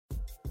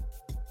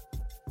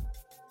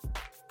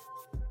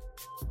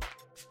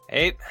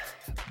Hey,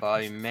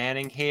 Bobby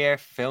Manning here,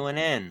 filling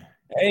in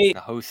Hey, the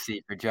host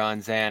seat for John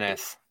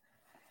Zanis.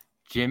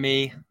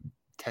 Jimmy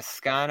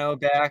Toscano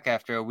back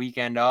after a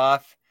weekend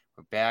off.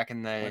 We're back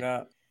in what the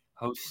up?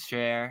 host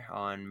chair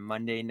on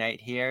Monday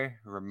night here.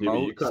 Jimmy, you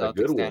Remote caught a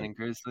good Celtics down one. in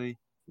Grizzly.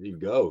 You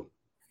go.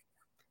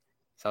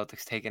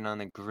 Celtics taking on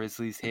the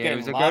Grizzlies We're here. It getting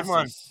was a good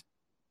one. losses.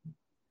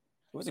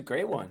 It was a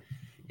great one.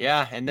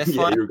 Yeah, and this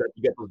Yeah, one, you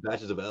get those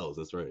batches of L's.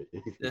 That's right.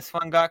 this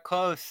one got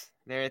close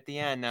there at the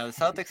end. Now the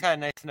Celtics had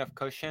a nice enough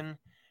cushion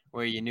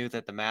where you knew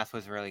that the math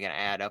wasn't really going to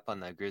add up on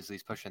the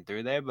Grizzlies pushing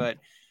through there, but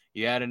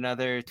you had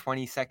another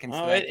 20 seconds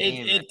to that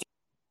game.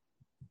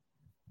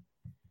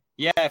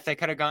 Yeah, if they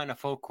could have gotten a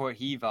full court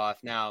heave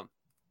off. Now,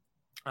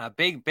 a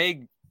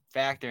big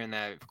factor in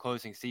that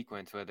closing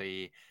sequence where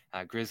the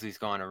Grizzlies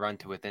go on a run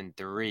to within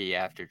 3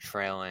 after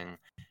trailing.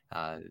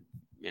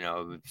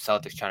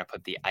 Celtics trying to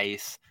put the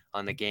ice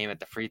on the game at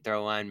the free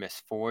throw line,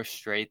 missed 4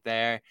 straight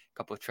there. A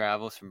couple of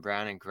travels from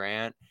Brown and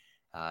Grant,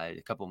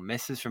 a couple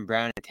misses from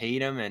Brown and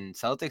Tatum, and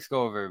Celtics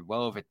go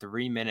well over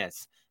 3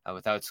 minutes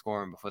without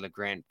scoring before the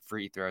Grant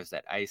free throws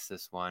that ice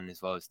this one,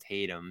 as well as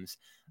Tatum's.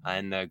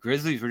 And the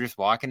Grizzlies were just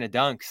walking the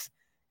dunks.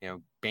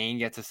 Bane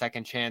gets a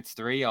second chance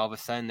 3. All of a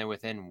sudden, they're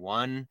within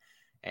 1.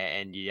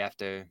 And you have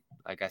to,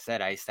 like I said,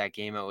 ice that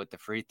game out with the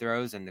free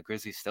throws. And the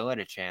Grizzlies still had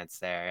a chance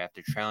there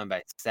after trailing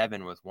by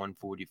 7 with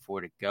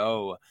 1:44 to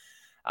go.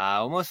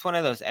 Almost one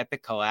of those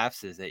epic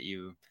collapses that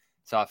you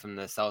saw from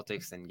the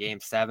Celtics in Game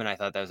 7. I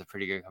thought that was a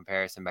pretty good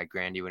comparison by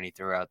Grandy when he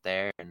threw out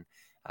there. And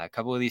a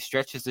couple of these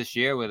stretches this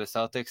year where the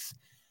Celtics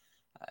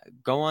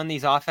go on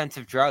these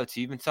offensive droughts.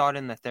 You even saw it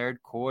in the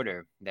third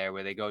quarter there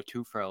where they go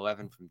 2 for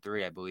 11 from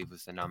 3, I believe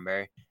was the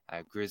number.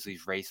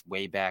 Grizzlies race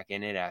way back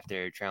in it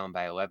after trailing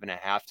by 11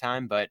 at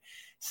halftime. But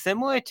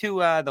similar to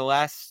the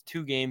last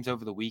 2 games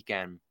over the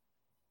weekend,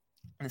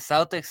 the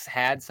Celtics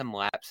had some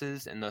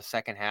lapses in those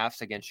second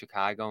halves against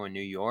Chicago and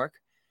New York.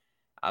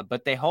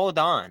 But they hold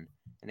on,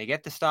 and they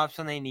get the stops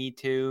when they need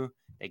to.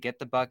 They get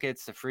the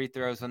buckets, the free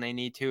throws when they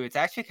need to. It's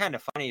actually kind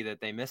of funny that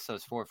they missed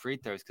those 4 free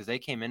throws because they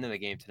came into the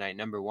game tonight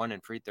number 1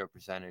 in free throw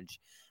percentage.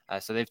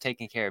 So they've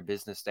taken care of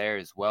business there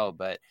as well.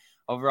 But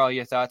overall,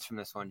 your thoughts from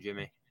this one,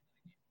 Jimmy?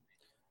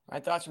 My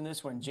thoughts from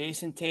this one: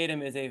 Jason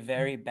Tatum is a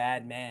very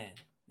bad man.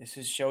 This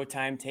is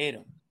Showtime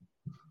Tatum.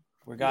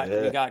 We've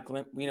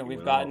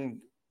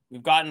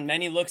gotten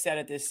many looks at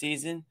it this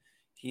season.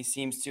 He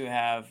seems to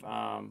have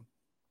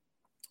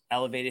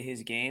elevated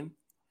his game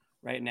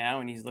right now,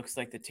 and he looks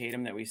like the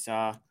Tatum that we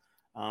saw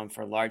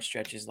for large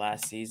stretches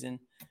last season.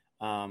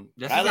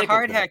 This is a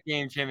hard hat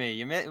game,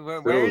 Jimmy.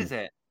 Where is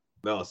it?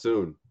 No,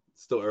 soon.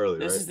 It's still early,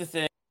 This right? is the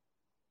thing.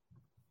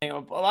 A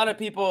lot of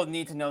people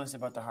need to know this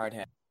about the hard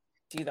hat.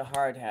 See the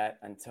hard hat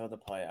until the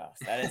playoffs.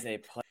 That is a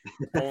play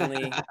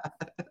only.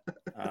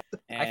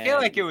 I feel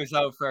like it was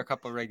out for a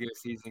couple regular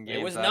season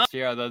games last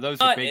year, although those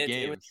are big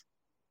games.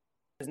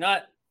 It's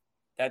not.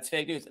 That's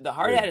fake news. The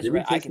hard hat is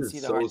right. I can see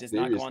the hard does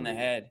not go on the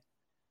head.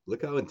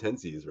 Look how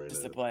intense he is right now.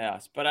 It's the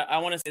playoffs. But I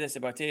want to say this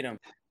about Tatum.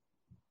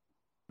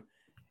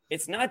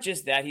 It's not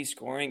just that he's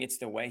scoring. It's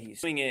the way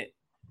he's doing it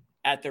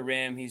at the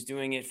rim. He's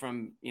doing it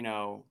from,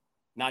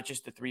 not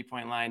just the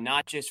 3-point line,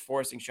 not just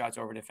forcing shots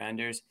over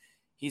defenders.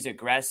 He's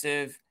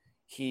aggressive.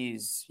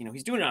 He's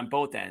doing it on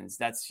both ends.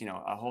 That's,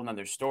 a whole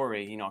nother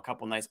story. A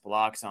couple nice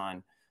blocks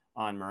on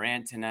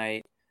Morant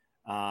tonight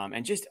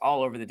and just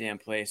all over the damn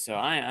place. So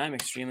I'm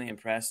extremely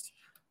impressed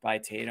by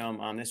Tatum.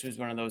 This was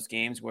one of those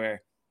games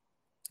where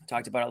I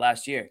talked about it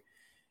last year.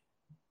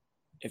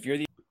 If you're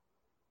the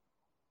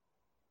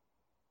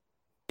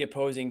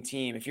opposing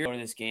team, if you're going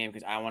to this game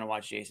because I want to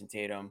watch Jason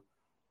Tatum,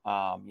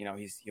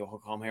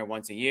 he'll come here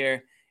once a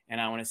year, and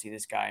I want to see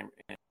this guy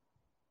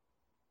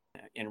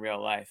in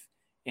real life.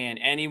 And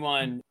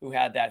anyone who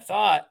had that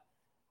thought,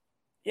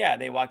 yeah,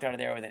 they walked out of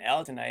there with an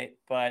L tonight,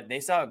 but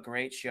they saw a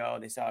great show.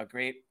 They saw a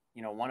great,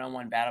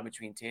 one-on-one battle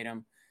between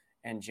Tatum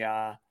and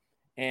Ja.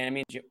 And I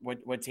mean,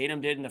 what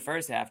Tatum did in the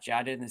first half,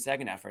 Ja did in the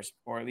second half,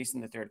 or at least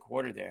in the third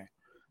quarter there.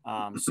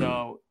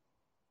 So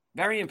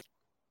very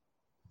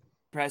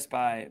impressed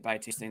by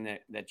Tatum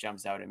that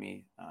jumps out at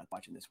me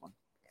watching this one.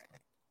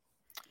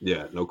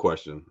 Yeah, no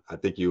question. I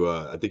think you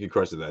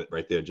crushed that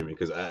right there, Jimmy.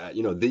 Because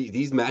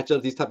these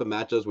matchups, these type of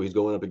matchups where he's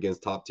going up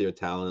against top tier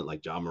talent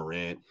like Ja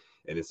Morant,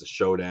 and it's a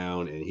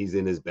showdown, and he's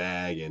in his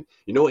bag, and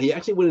he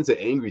actually went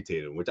into angry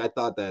Tatum, which I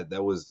thought that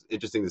was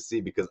interesting to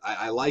see because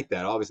I like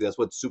that. Obviously, that's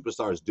what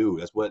superstars do.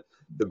 That's what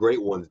the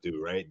great ones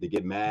do, right? They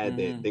get mad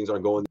that things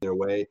aren't going their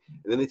way,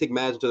 and then they take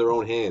matters into their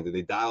own hands, and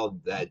they dial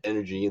that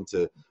energy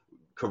into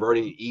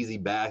converting easy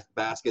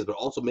baskets, but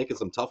also making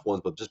some tough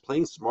ones, but just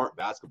playing smart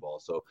basketball.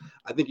 So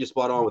I think you're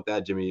spot on with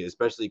that, Jimmy,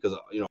 especially because,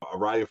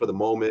 arriving for the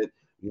moment,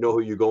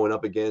 who you're going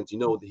up against,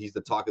 he's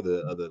the talk of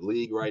the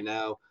league right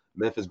now.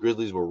 Memphis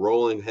Grizzlies were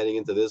rolling heading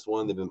into this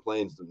one. They've been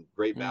playing some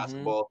great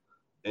basketball.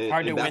 And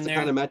that's the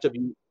kind of matchup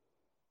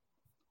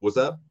what's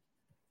up?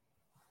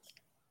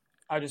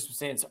 I was just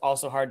saying it's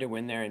also hard to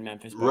win there in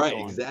Memphis. Right,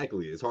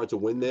 exactly. It's hard to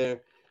win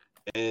there.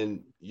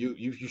 and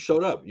you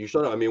showed up. You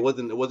showed up. I mean,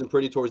 it wasn't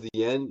pretty towards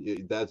the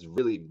end. That's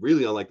really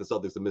unlike the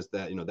Celtics to miss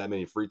that that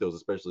many free throws,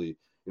 especially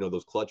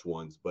those clutch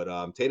ones.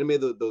 But Tatum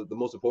made the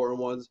most important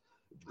ones.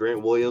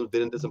 Grant Williams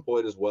didn't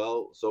disappoint as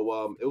well.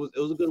 So it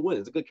was a good win.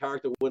 It's a good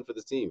character win for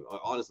this team.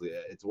 Honestly,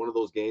 it's one of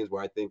those games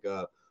where I think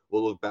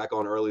we'll look back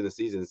on early in the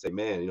season and say,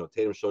 man,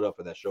 Tatum showed up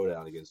for that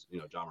showdown against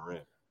John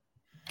Morant.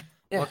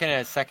 Yeah. Looking at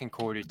his second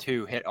quarter,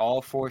 too, hit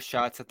all 4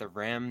 shots at the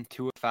rim,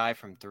 2 of 5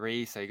 from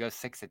 3, so he goes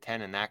 6 of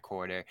 10 in that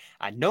quarter.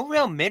 No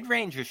real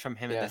mid-rangers from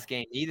him in this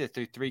game either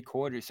through 3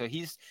 quarters, so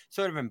he's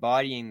sort of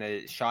embodying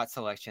the shot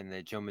selection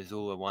that Joe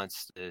Mazzulla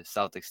wants the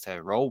Celtics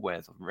to roll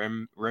with.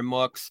 Rim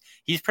looks,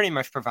 he's pretty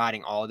much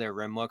providing all their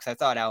rim looks. I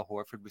thought Al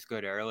Horford was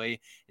good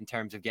early in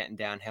terms of getting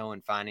downhill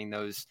and finding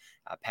those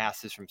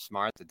passes from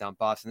Smart, the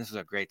dump-offs, and this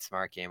was a great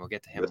Smart game. We'll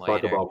get to him later.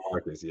 Let's talk about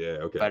Marcus,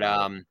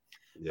 okay.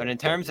 But in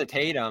terms of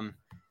Tatum,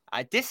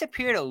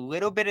 disappeared a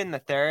little bit in the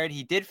third.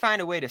 He did find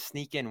a way to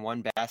sneak in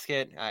one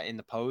basket in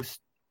the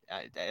post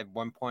at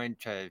one point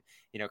to,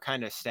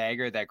 kind of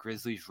stagger that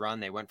Grizzlies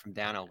run. They went from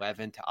down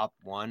 11 to up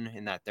 1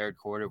 in that third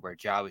quarter where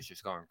Ja was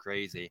just going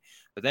crazy.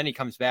 But then he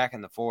comes back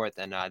in the fourth,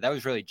 and that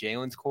was really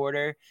Jalen's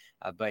quarter.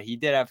 But he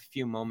did have a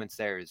few moments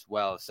there as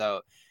well.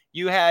 So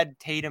you had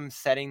Tatum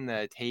setting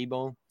the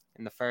table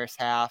in the first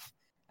half,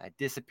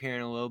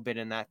 disappearing a little bit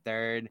in that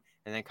third,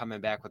 and then coming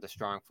back with a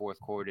strong fourth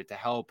quarter to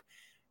help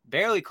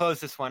barely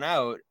close this one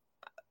out.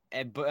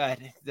 But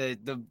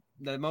the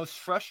most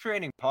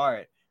frustrating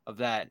part of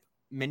that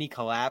mini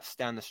collapse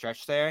down the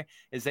stretch there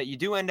is that you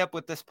do end up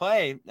with this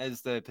play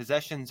as the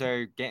possessions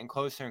are getting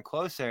closer and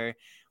closer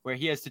where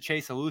he has to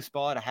chase a loose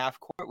ball at a half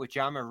court with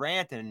John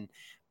Morant and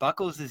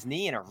buckles his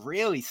knee in a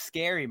really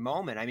scary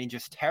moment. I mean,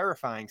 just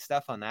terrifying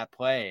stuff on that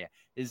play.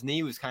 His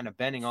knee was kind of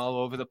bending all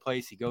over the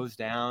place. He goes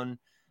down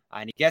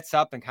and he gets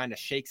up and kind of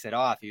shakes it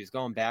off. He was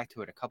going back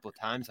to it a couple of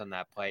times on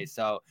that play.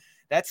 So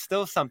that's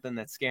still something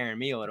that's scaring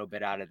me a little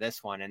bit out of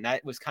this one. And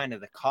that was kind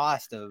of the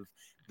cost of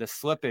the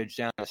slippage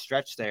down the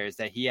stretch there, is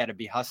that he had to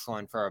be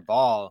hustling for a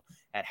ball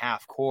at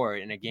half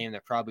court in a game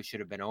that probably should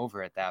have been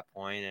over at that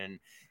point, and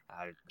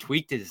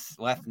tweaked his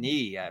left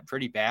knee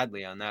pretty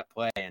badly on that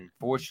play, and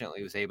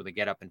fortunately was able to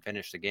get up and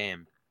finish the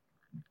game.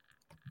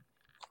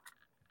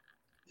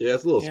 Yeah,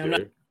 it's a little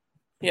scary.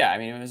 I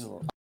mean, it was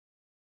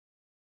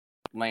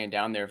laying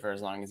down there for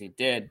as long as he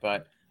did,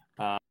 but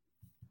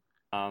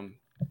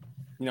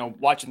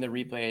watching the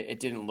replay, it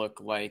didn't look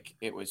like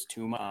it was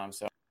too much.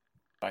 So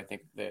I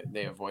think that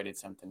they avoided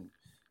something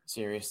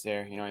serious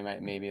there. He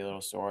might maybe a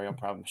little sore.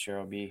 I'm sure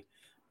he'll be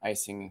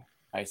icing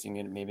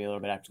it maybe a little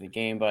bit after the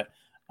game, but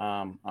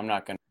I'm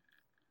not gonna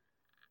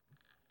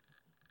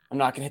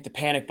hit the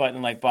panic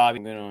button like Bobby.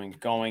 I'm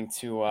going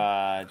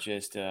to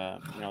just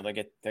they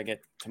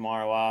get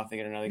tomorrow off. They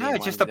get another game. No,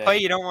 it's just a play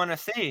you don't want to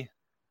see.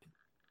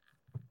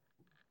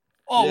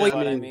 Oh, yeah,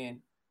 I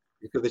mean.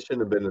 Because they shouldn't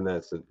have been in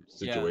that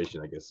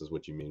situation, I guess is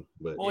what you mean.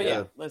 But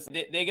listen,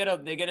 they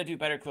gotta do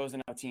better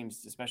closing out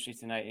teams, especially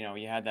tonight.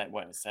 You had that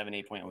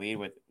 7-8 point lead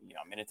with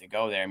a minute to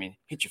go there. I mean,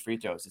 hit your free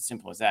throws. It's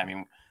simple as that. I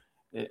mean,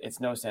 it's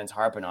no sense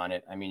harping on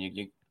it. I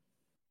mean,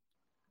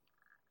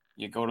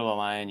 you go to the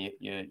line,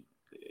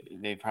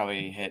 they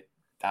probably hit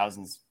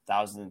thousands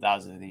and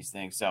thousands of these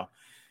things. So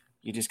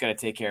you just got to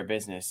take care of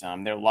business.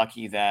 They're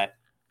lucky that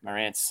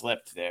Morant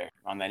slipped there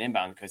on that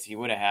inbound, because he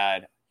would have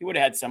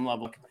had some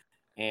level.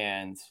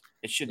 And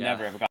it should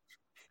never have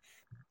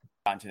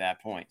gotten to that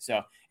point.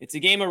 So it's a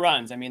game of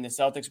runs. I mean, the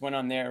Celtics went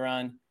on their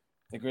run.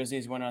 The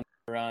Grizzlies went on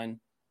their run.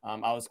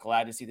 I was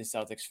glad to see the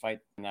Celtics fight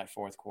in that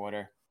fourth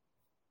quarter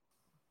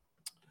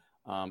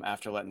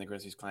after letting the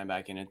Grizzlies climb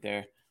back in it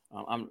there.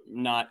 I'm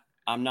not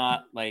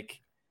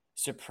like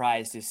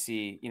surprised to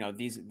see,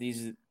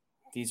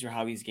 these are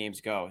how these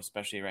games go,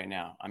 especially right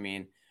now. I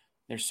mean,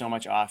 there's so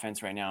much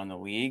offense right now in the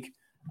league.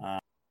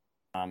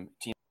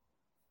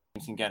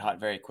 Teams can get hot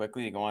very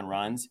quickly. They go on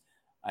runs.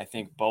 I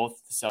think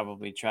both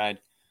probably tried.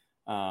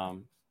 I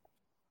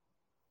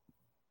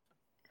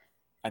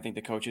think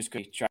the coaches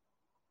could try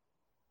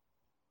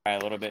a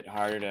little bit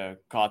harder to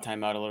call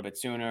timeout a little bit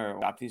sooner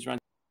or stop these runs.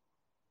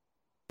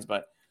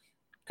 But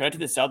credit to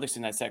the Celtics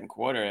in that second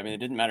quarter. I mean, it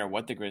didn't matter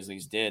what the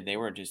Grizzlies did; they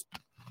were just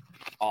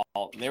on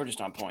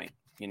point.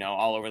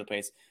 All over the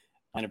place.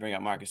 I'm going to bring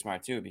up Marcus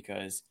Smart too,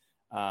 because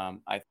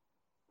I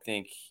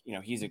think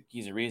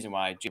he's a reason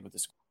why Jay able to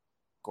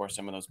score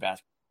some of those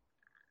baskets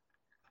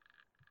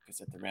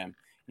at the rim.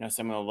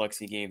 Some of the looks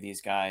he gave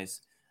these guys.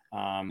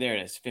 There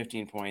it is,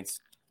 15 points,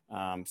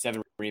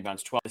 7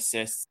 rebounds, 12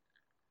 assists.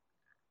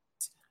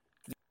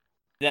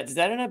 Does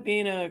that end up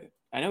being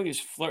I know he was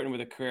flirting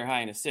with a career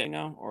high in assists,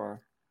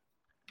 or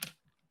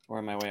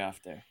am I way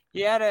off there?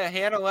 He had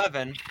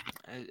 11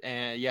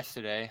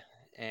 yesterday,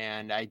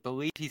 and I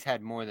believe he's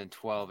had more than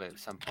 12 at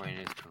some point in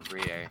his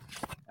career.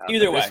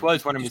 Either way, this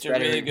was one of his better,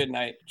 really good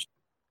night.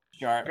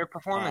 Better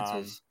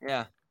performances,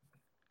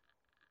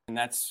 and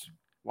that's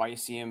why you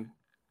see him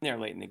there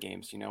late in the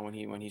games.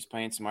 When he's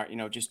playing smart.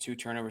 Just 2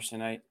 turnovers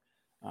tonight.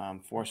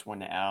 Forced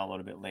one to Al a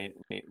little bit late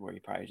where he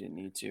probably didn't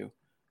need to.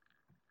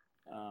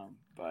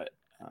 But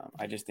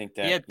I just think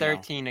that he had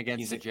 13 against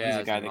the he's a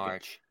Jazz guy in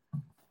March.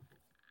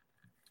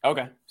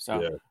 Okay,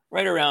 so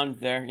right around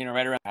there,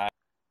 right around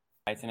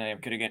tonight.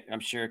 I'm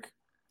sure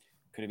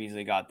could have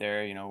easily got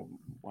there, 1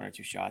 or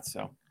 2 shots.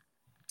 So,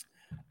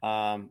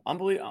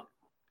 unbelievable,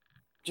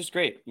 just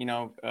great.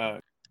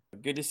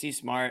 Good to see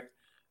Smart,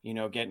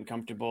 getting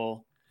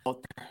comfortable,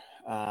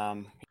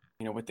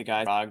 with the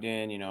guys,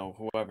 Brogdon,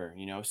 whoever,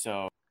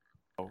 so.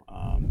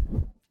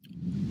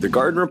 The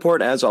Garden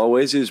Report, as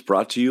always, is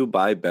brought to you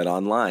by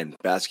BetOnline.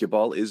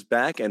 Basketball is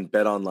back, and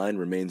BetOnline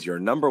remains your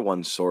number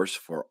one source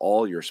for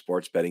all your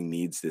sports betting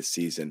needs this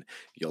season.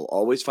 You'll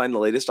always find the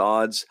latest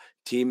odds,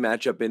 team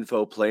matchup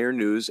info, player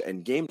news,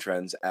 and game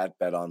trends at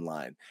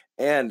BetOnline.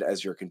 And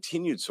as your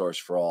continued source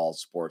for all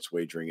sports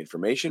wagering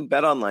information,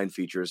 BetOnline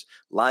features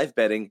live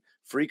betting,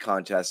 free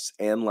contests,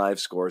 and live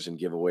scores and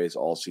giveaways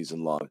all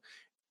season long.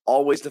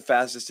 Always the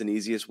fastest and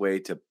easiest way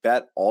to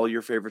bet all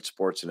your favorite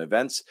sports and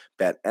events.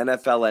 Bet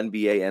NFL,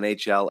 NBA,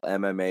 NHL,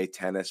 MMA,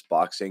 tennis,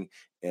 boxing,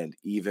 and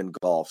even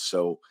golf.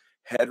 So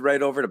head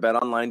right over to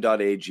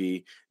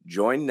betonline.ag.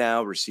 Join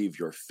now. Receive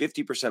your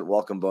 50%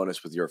 welcome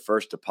bonus with your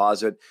first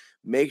deposit.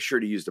 Make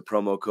sure to use the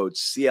promo code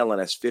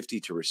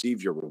CLNS50 to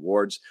receive your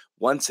rewards.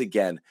 Once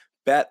again,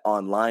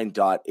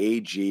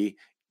 betonline.ag.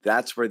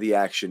 That's where the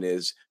action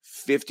is.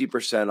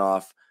 50%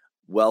 off.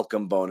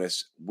 Welcome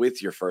bonus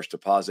with your first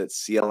deposit.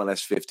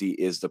 CLNS50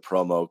 is the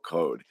promo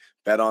code.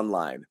 Bet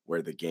online,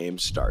 where the game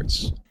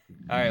starts.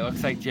 All right,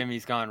 looks like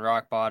Jimmy's gone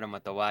rock bottom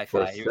with the Wi-Fi.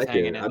 For a He was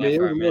hanging second, in there it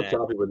for was a more minute.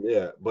 choppy, but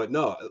yeah. But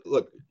no,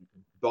 look,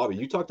 Bobby,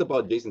 you talked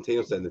about Jason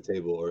Tatum setting the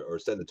table or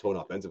setting the tone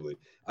offensively.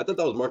 I thought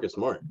that was Marcus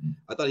Smart.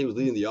 I thought he was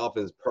leading the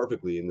offense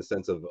perfectly in the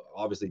sense of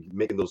obviously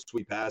making those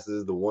sweet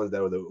passes, the ones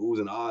that were the oohs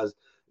and ahs,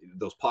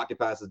 those pocket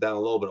passes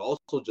down low, but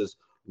also just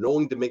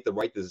knowing when to make the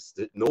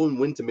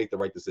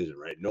right decision,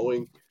 right?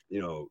 Knowing,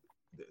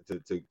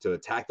 to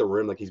attack the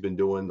rim like he's been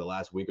doing the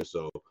last week or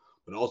so,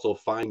 but also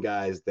find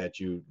guys that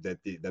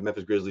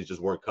Memphis Grizzlies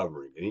just weren't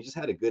covering. And he just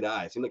had a good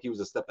eye. It seemed like he was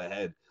a step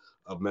ahead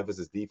of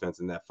Memphis's defense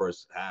in that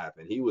first half.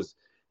 And he was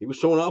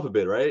showing off a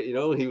bit, right?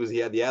 He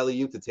had the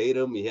alley-oop to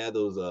Tatum. He had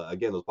those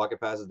those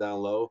pocket passes down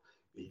low.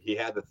 He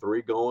had the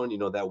three going,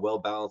 that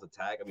well-balanced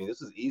attack. I mean,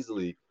 this is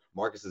easily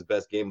Marcus's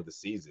best game of the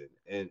season.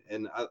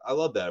 And I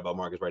love that about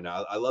Marcus right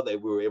now. I love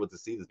that we were able to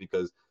see this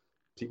because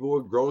people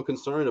were growing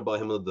concerned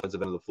about him on the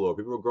defensive end of the floor.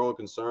 People were growing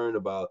concerned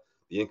about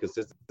the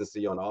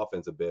inconsistency on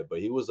offense a bit.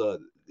 But this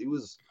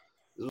was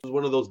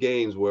one of those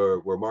games where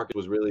Marcus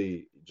was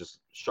really just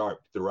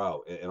sharp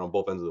throughout and on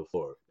both ends of the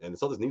floor. And the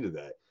Celtics needed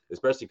that,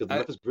 especially because the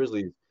Memphis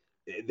Grizzlies,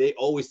 they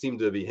always seem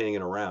to be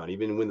hanging around.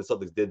 Even when the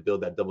Celtics did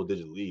build that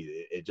double-digit lead,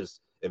 it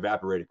just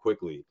evaporated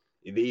quickly.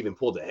 They even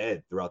pulled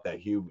ahead throughout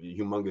that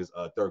humongous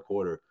third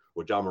quarter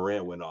where John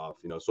Morant went off,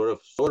 sort of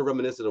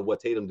reminiscent of what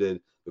Tatum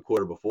did the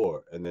quarter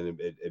before. And then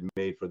it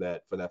made for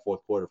that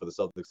fourth quarter for the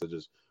Celtics to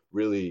just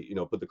really,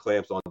 put the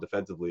clamps on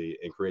defensively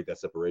and create that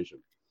separation.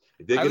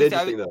 It did get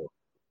interesting, though.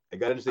 It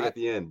got interesting at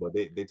the end, but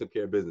they took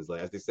care of business.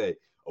 Like, as they say,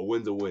 a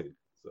win's a win.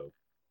 So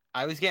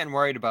I was getting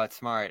worried about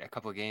Smart a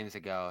couple of games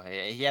ago.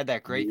 He had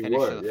that great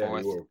finish to the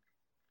fourth.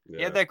 Yeah.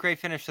 He had that great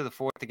finish to the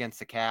fourth against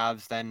the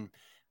Cavs, then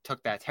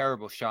took that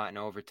terrible shot in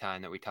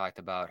overtime that we talked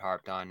about,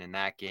 harped on in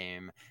that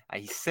game.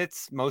 He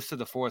sits most of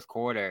the fourth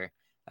quarter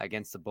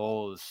against the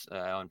Bulls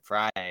on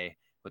Friday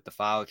with the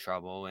foul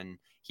trouble, and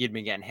he had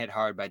been getting hit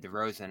hard by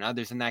DeRozan and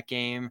others in that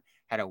game.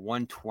 Had a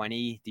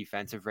 120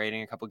 defensive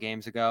rating a couple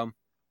games ago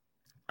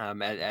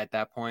at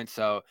that point.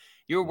 So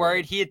you were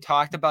worried. He had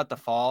talked about the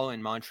fall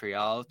in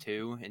Montreal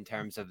too, in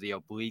terms of the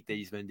oblique that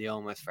he's been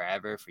dealing with for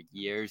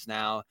years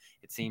now,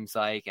 it seems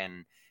like.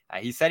 And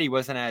he said he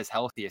wasn't as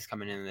healthy as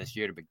coming into this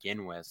year to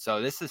begin with.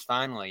 So this is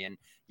finally, and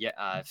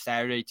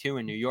Saturday too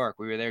in New York,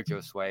 we were there,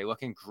 Josue,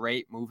 looking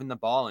great, moving the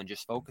ball and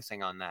just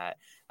focusing on that.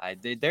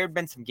 There had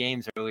been some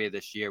games earlier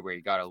this year where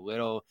he got a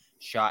little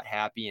shot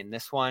happy. In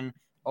this one,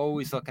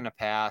 always looking to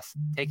pass,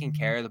 taking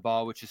care of the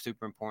ball, which is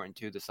super important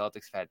too. The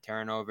Celtics have had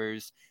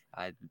turnovers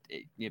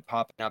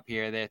popping up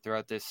here or there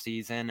throughout this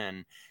season,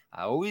 and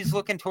always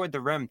looking toward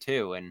the rim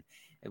too. And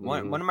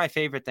one of my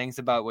favorite things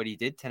about what he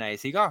did tonight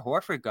is he got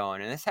Horford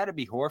going, and this had to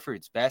be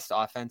Horford's best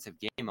offensive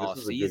game all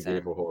season. This is a good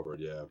game for Horford,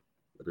 yeah.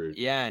 Agreed.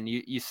 Yeah, and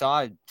you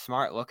saw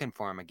Smart looking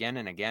for him again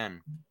and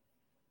again.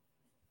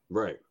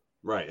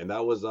 Right, and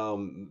that was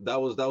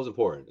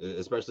important,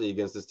 especially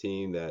against this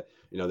team that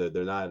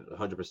they're not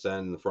 100%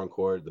 in the front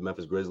court. The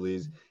Memphis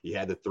Grizzlies, he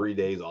had the 3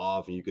 days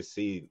off, and you could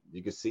see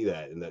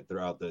that in that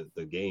throughout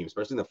the game,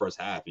 especially in the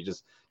first half. He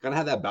just kind of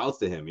had that bounce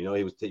to him. He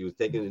was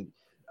taking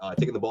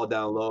the ball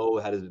down low,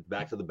 had his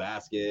back to the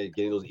basket,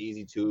 getting those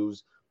easy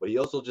twos, but he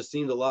also just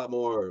seemed a lot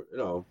more,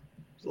 a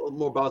little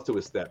more bounce to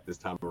his step this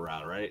time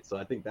around, right? So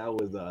I think that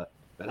was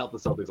that helped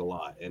the Celtics a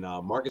lot. And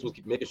Marcus was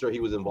making sure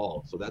he was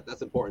involved. So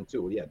that's important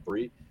too. He had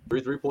three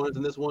three-pointers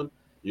in this one.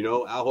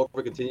 Al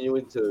Horford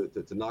continuing to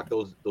knock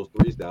those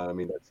threes down. I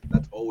mean,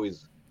 that's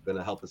always going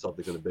to help the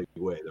Celtics in a big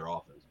way, their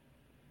offense.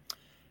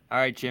 All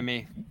right,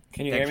 Jimmy.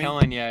 Can you hear me? They're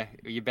killing you.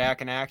 Are you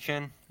back in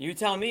action? You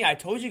tell me. I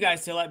told you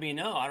guys to let me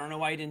know. I don't know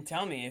why you didn't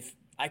tell me. If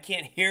I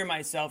can't hear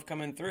myself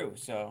coming through,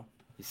 so.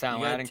 You sound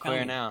You gotta loud and tell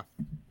clear me. now.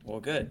 Well,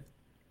 good.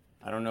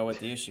 I don't know what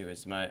the issue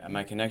is.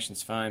 My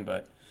connection's fine,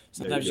 but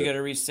sometimes you're you good. got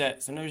to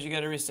reset. Sometimes you got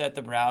to reset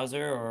the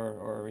browser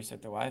or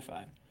reset the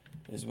Wi-Fi.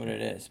 Is what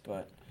it is.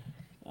 But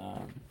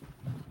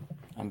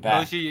I'm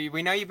back.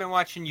 We know you've been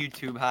watching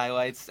YouTube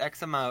highlights.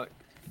 X them out.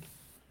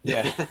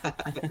 Yeah.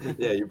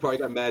 Yeah, you probably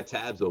got mad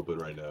tabs open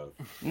right now.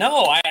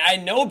 No, I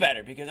know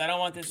better because I don't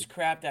want this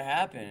crap to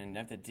happen and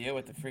have to deal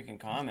with the freaking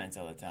comments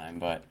all the time.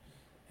 But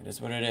it is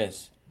what it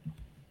is.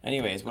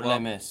 Anyways, what did I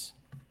miss?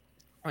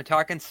 We're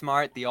talking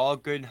Smart. The all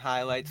good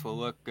highlights will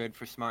look good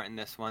for Smart in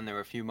this one. There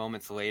were a few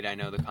moments late. I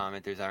know the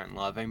commenters aren't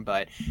loving,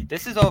 but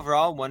this is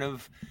overall one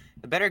of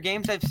the better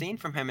games I've seen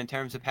from him in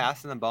terms of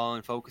passing the ball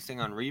and focusing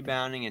on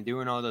rebounding and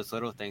doing all those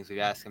little things we've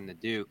asked him to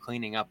do,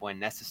 cleaning up when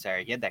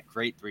necessary. He had that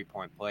great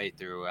 3-point play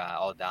through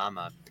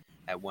Aldama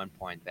at one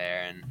point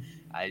there. And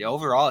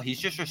overall, he's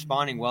just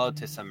responding well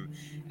to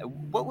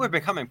what were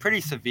becoming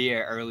pretty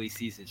severe early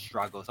season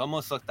struggles.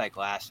 Almost looked like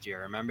last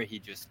year. Remember, he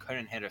just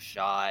couldn't hit a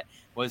shot,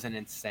 wasn't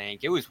in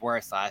sync. It was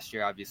worse last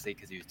year, obviously,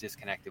 because he was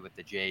disconnected with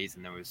the Jays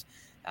and there was,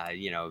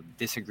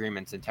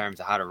 disagreements in terms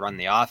of how to run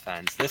the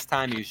offense. This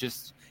time, he was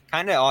just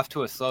kind of off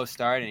to a slow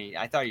start, and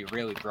I thought he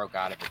really broke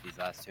out of it these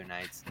last two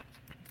nights.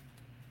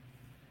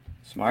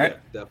 Smart?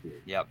 Yeah,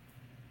 definitely. Yep.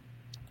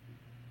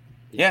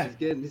 Yeah. He's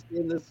getting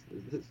this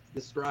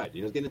stride.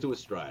 He's getting into a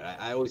stride.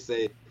 I always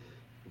say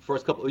the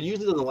first couple, it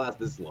usually doesn't last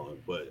this long,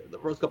 but the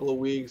first couple of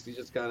weeks, he's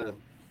just kind of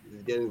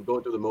going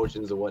through the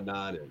motions and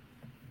whatnot. And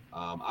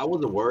I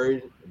wasn't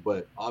worried,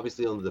 but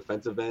obviously on the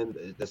defensive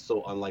end, that's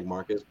so unlike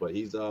Marcus. But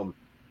he's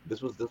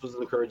this was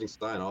an encouraging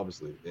sign,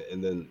 obviously.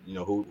 And then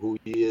who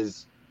he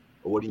is,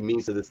 or what he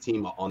means to this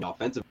team on the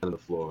offensive end of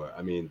the floor.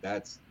 I mean,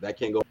 that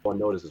can't go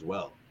unnoticed as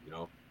well.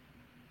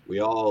 We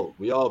all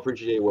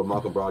appreciate what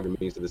Malcolm Brogdon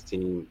means to this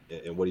team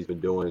and what he's been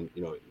doing,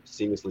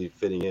 seamlessly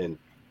fitting in.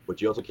 But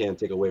you also can't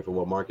take away from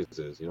what Marcus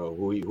is,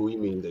 who he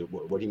means and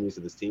what he means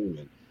to this team.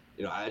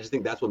 And I just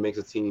think that's what makes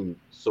a team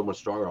so much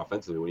stronger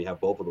offensively when you have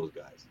both of those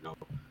guys.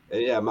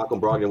 And yeah, Malcolm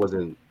Brogdon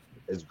wasn't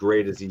as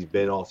great as he's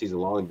been all season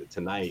long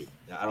tonight.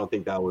 I don't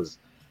think that was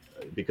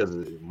because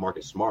of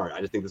Marcus Smart.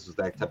 I just think this was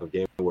that type of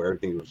game where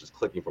everything was just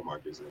clicking for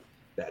Marcus, and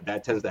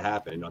that tends to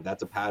happen.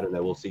 That's a pattern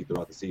that we'll see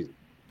throughout the season.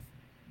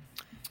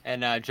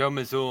 And Joe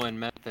Mazzulla in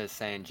Memphis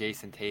saying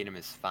Jason Tatum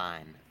is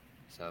fine.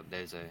 So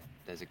there's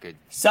a good.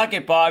 Suck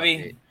it,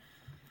 Bobby.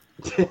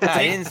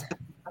 Take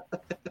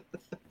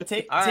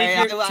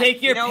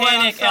your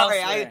panic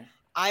elsewhere.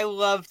 I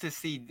love to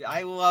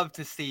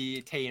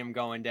see Tatum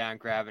going down,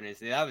 grabbing his.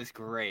 That was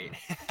great.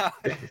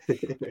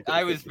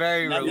 I was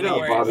very relieved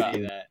to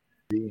see that.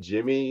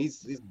 Jimmy,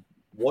 he's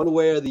one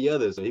way or the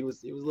other, so he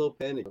was a little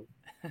panicked.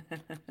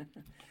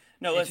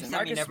 No, listen,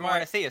 Marcus you never Smart.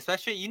 Want to see,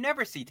 especially you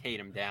never see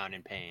Tatum down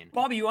in pain.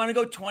 Bobby, you want to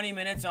go 20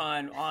 minutes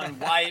on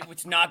why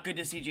it's not good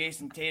to see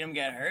Jason Tatum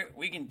get hurt?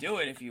 We can do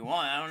it if you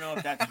want. I don't know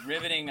if that's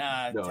riveting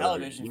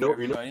television for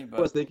everybody. But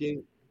I was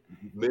thinking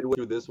midway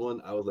through this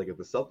one, I was like, if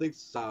the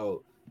Celtics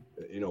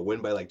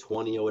win by like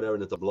 20 or whatever,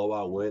 and it's a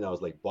blowout win, I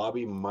was like,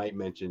 Bobby might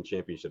mention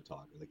championship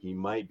talk. Like he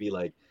might be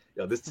like,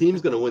 this team's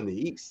gonna win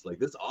the East. Like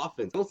this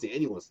offense, I don't see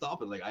anyone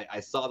stopping. Like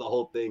I saw the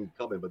whole thing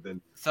coming, but then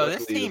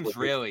this team's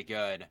really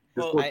good.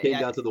 This one came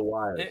down to the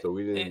wire, so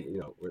we didn't.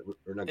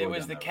 We're not going. It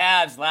was the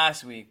Cavs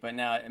last week, but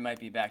now it might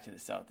be back to the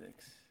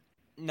Celtics.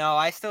 No,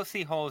 I still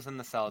see holes in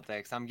the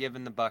Celtics. I'm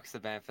giving the Bucks the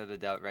benefit of the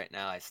doubt right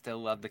now. I still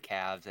love the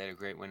Cavs. They had a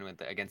great win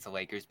against the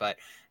Lakers, but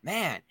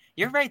man,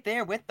 you're right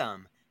there with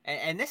them.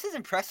 And this is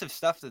impressive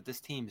stuff that this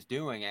team's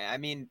doing. I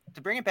mean,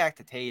 to bring it back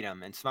to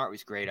Tatum, and Smart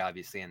was great,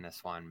 obviously, in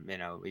this one.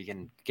 We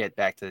can get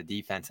back to the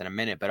defense in a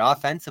minute. But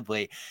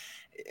offensively,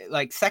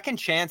 like second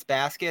chance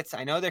baskets,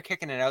 I know they're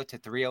kicking it out to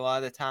three a lot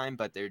of the time,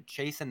 but they're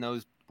chasing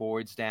those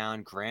boards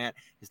down. Grant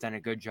has done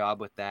a good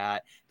job with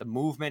that. The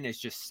movement is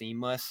just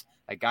seamless.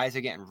 Like guys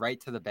are getting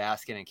right to the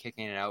basket and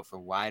kicking it out for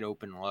wide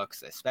open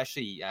looks,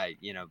 especially,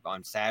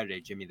 on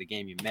Saturday, Jimmy, the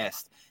game you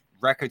missed.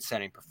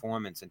 Record-setting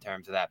performance in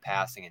terms of that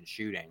passing and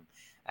shooting.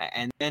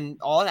 And then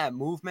all that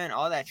movement,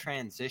 all that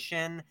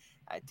transition,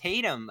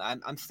 Tatum,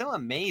 I'm still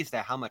amazed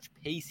at how much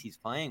pace he's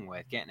playing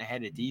with, getting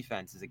ahead of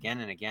defenses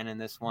again and again in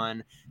this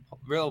one.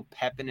 Real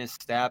pep in his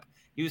step.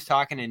 He was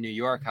talking in New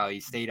York how he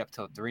stayed up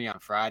till 3 on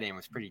Friday and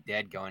was pretty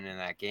dead going into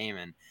that game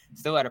and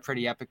still had a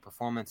pretty epic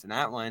performance in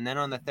that one. And then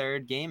on the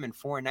third game in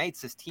 4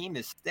 nights, his team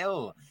is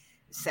still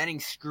setting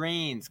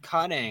screens,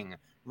 cutting,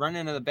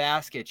 running to the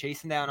basket,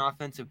 chasing down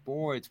offensive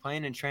boards,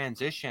 playing in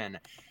transition.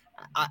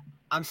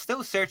 I'm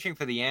still searching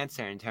for the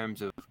answer in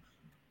terms of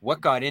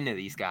what got into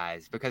these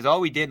guys, because all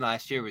we did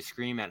last year was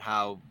scream at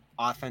how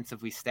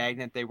offensively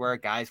stagnant they were.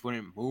 Guys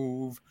wouldn't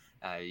move.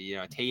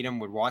 Tatum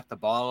would walk the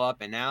ball up,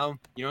 and now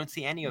you don't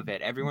see any of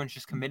it. Everyone's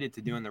just committed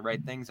to doing the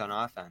right things on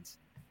offense.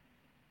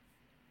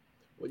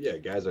 Well, yeah,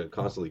 guys are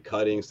constantly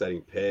cutting,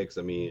 setting picks.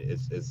 I mean,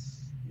 it's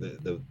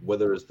the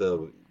whether it's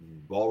the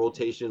ball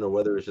rotation or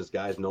whether it's just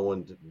guys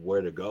knowing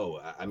where to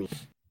go. I mean,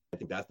 I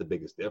think that's the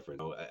biggest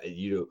difference.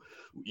 You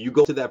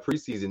go to that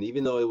preseason,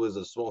 even though it was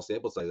a small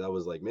sample size, I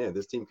was like, man,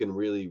 this team can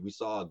really. We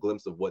saw a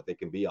glimpse of what they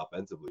can be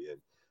offensively, and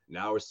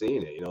now we're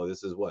seeing it.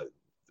 This is what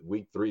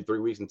week 3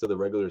 weeks into the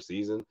regular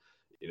season.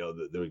 You know,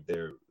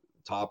 they're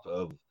top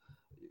of.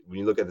 When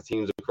you look at the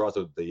teams across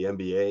the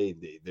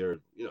NBA, they're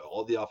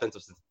all the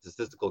offensive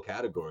statistical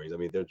categories. I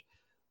mean, they're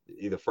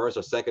either first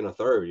or second or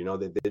third. You know,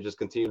 they just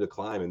continue to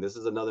climb, and this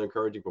is another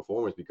encouraging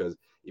performance because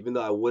even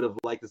though I would have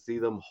liked to see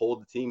them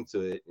hold the team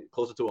to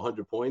closer to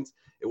 100 points,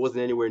 it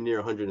wasn't anywhere near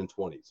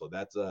 120. So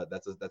that's a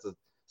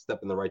step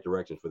in the right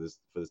direction for this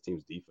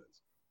team's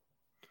defense.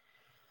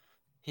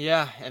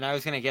 Yeah, and I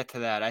was going to get to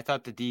that. I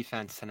thought the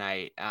defense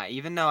tonight,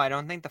 even though I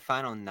don't think the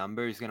final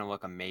number is going to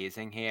look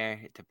amazing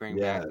here to bring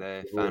back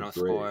the final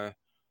score.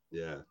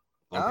 Yeah.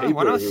 On paper,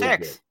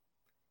 106.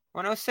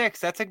 106.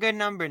 That's a good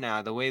number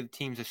now, the way the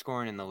teams are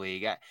scoring in the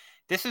league.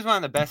 This is one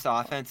of the best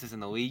offenses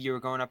in the league you were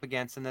going up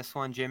against in this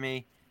one,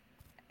 Jimmy.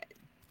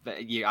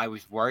 But I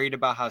was worried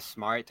about how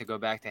Smart, to go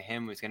back to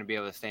him, was going to be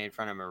able to stay in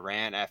front of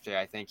Morant after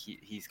I think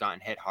he's gotten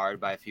hit hard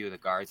by a few of the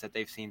guards that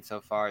they've seen so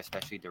far,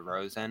 especially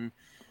DeRozan.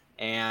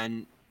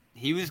 And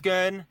he was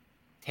good.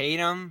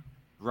 Tatum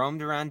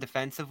roamed around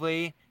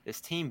defensively. This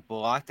team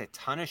blocked a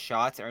ton of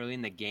shots early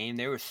in the game.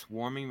 They were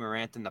swarming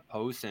Morant in the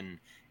post and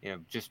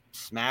just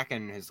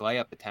smacking his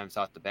layup attempts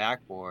off the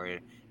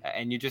backboard.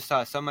 And you just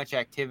saw so much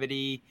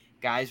activity.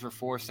 Guys were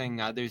forcing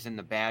others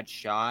into bad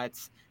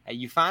shots.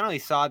 You finally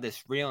saw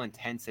this real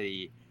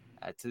intensity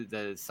to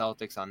the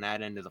Celtics on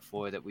that end of the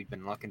floor that we've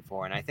been looking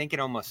for. And I think it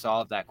almost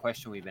solved that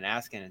question we've been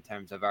asking in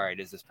terms of, all right,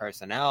 is this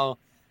personnel?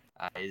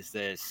 Is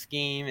this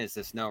scheme? Is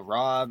this no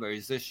Rob? Or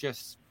is this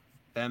just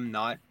them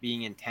not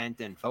being intent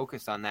and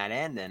focused on that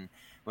end? And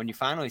when you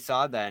finally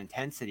saw that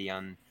intensity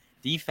on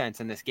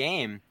defense in this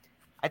game,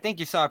 I think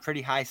you saw a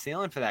pretty high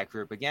ceiling for that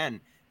group. Again,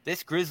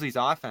 this Grizzlies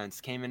offense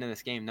came into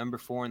this game number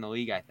 4 in the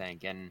league, I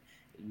think, and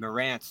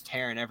Morant's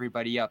tearing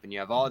everybody up, and you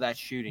have all that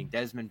shooting,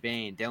 Desmond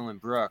Bane, Dillon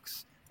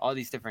Brooks, all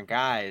these different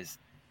guys,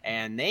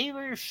 and they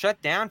were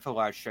shut down for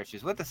large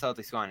stretches. With the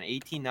Celtics going an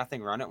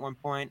 18-0 run at one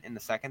point in the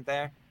second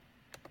there.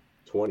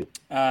 20.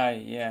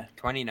 Yeah.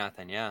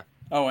 20-0, yeah.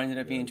 Oh, ended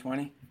up being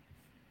 20?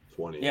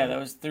 20. Yeah, that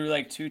was through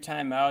like 2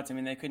 timeouts. I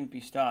mean, they couldn't be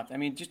stopped. I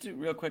mean, just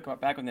real quick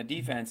back on the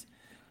defense.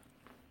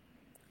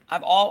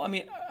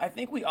 I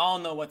think we all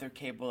know what they're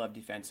capable of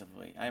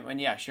defensively.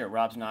 Yeah, sure,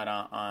 Rob's not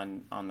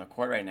on the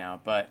court right now,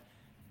 but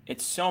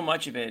it's so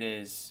much of it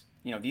is,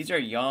 these are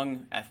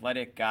young,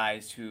 athletic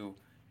guys who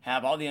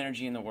have all the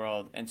energy in the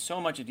world, and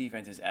so much of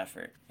defense is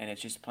effort, and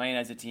it's just playing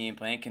as a team,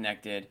 playing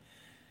connected,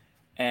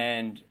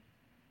 and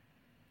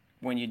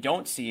when you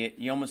don't see it,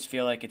 you almost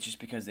feel like it's just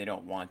because they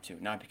don't want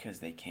to, not because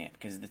they can't,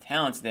 because the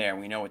talent's there and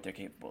we know what they're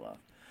capable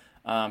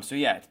of. So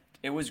yeah,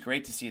 it was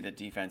great to see the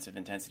defensive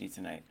intensity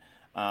tonight.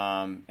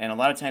 And a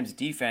lot of times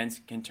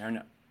defense can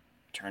turn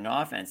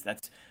to offense.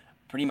 That's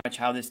pretty much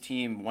how this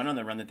team went on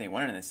the run that they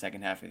went in the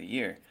second half of the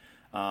year.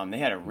 They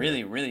had a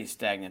really, really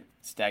stagnant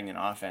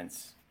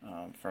offense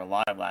for a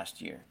lot of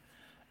last year.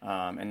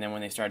 And then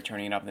when they started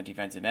turning it up on the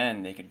defensive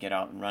end, they could get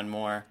out and run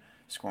more,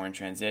 score in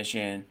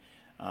transition.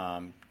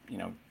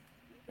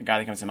 The guy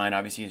that comes to mind,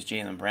 obviously, is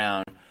Jaylen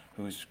Brown,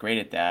 who's great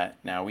at that.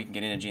 Now, we can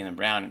get into Jaylen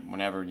Brown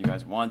whenever you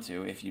guys want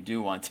to, if you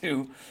do want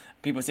to.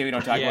 People say we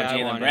don't talk about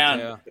Jaylen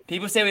Brown.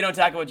 People say we don't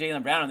talk about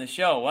Jaylen Brown on the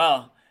show.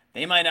 Well,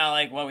 they might not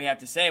like what we have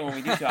to say when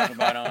we do talk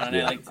about him on a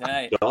night like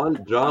tonight.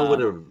 John would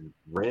have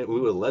we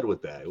would have led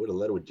with that. We would have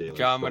led with Jaylen.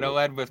 John would have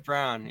led with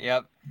Brown.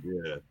 Yep.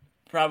 Yeah.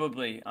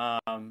 Probably. What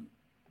are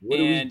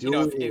we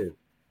doing here?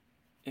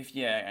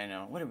 I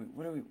know. What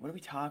are we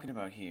talking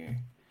about here?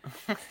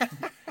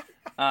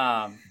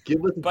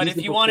 Give us but if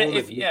you want to,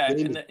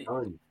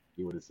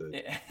 you would have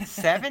said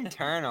 7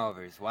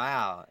 turnovers.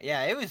 Wow.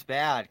 Yeah, it was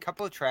bad.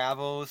 Couple of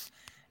travels.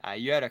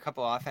 You had a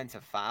couple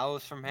offensive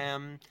fouls from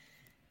him.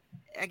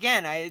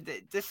 Again,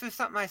 this was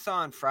something I saw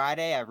on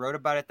Friday. I wrote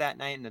about it that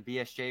night in the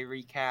BSJ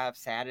recap.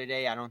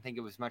 Saturday, I don't think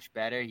it was much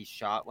better. He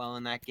shot well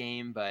in that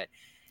game, but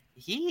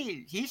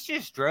he's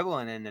just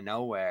dribbling into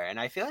nowhere. And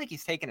I feel like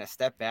he's taking a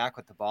step back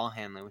with the ball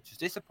handling, which is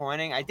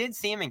disappointing. I did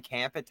see him in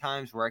camp at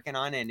times working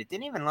on it, and it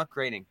didn't even look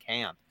great in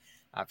camp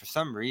for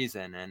some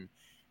reason. And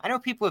I know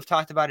people have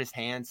talked about his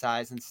hand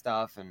size and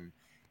stuff, and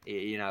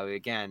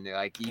again,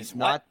 like he's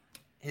not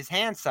his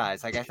hand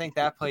size. Like I think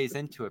that plays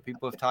into it.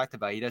 People have talked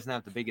about he doesn't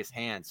have the biggest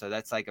hand, so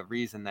that's like a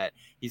reason that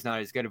he's not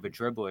as good of a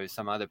dribbler as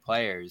some other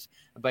players.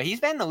 But he's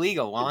been in the league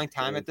a long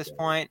time at this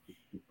point.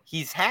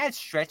 He's had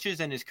stretches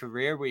in his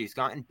career where he's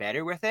gotten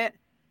better with it,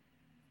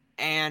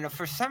 and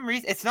for some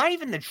reason, it's not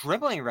even the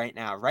dribbling right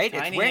now, right?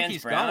 Tiny it's where Hands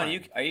he's Brown.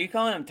 going. Are you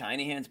calling him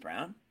Tiny Hands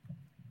Brown?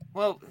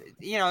 Well,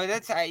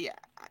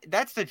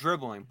 that's the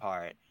dribbling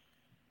part.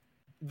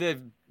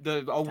 The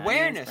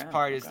awareness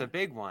part is the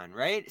big one,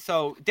 right?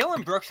 So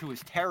Dillon Brooks, who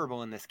was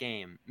terrible in this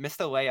game, missed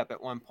a layup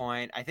at one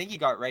point. I think he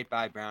got right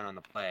by Brown on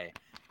the play.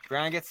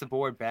 Brown gets the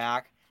board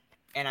back,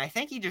 and I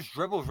think he just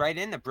dribbles right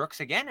into Brooks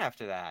again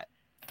after that.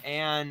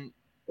 And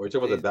or you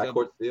talking about the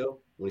backcourt steal?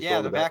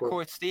 Yeah, the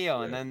backcourt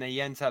steal, and then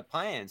he ends up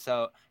playing.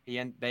 So they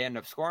end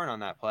up scoring on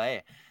that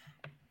play.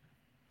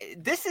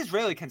 This is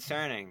really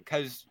concerning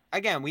because,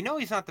 again, we know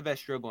he's not the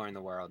best dribbler in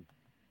the world.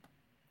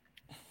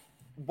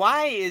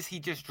 Why is he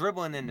just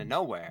dribbling into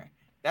nowhere?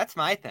 That's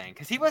my thing,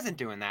 because he wasn't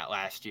doing that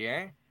last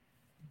year.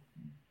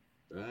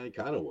 He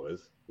kind of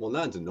was. Well,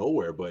 not into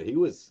nowhere, but he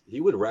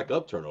would rack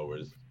up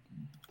turnovers,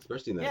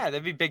 especially in that. Yeah,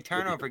 there'd be big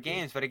turnover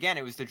games, but again,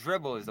 it was the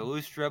dribble. It was the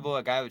loose dribble.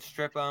 A guy would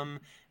strip him,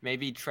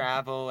 maybe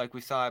travel like we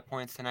saw at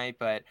points tonight.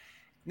 But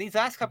these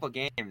last couple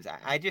games,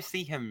 I just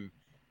see him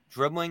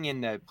dribbling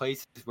in the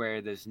places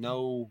where there's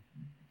no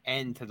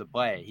end to the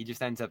play. He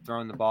just ends up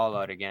throwing the ball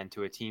out again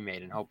to a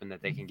teammate and hoping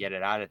that they can get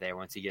it out of there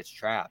once he gets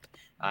trapped.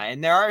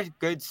 And there are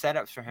good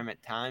setups for him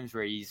at times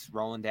where he's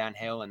rolling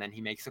downhill and then he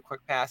makes a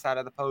quick pass out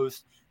of the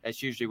post.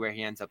 That's usually where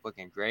he ends up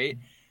looking great.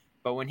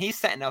 But when he's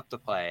setting up the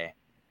play,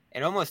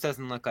 it almost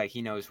doesn't look like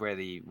he knows where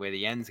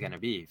the end's going to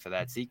be for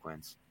that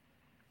sequence.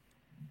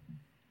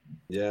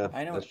 Yeah,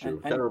 that's true.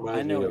 Kind of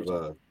reminds me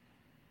of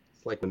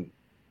it's like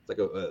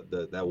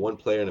that one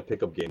player in a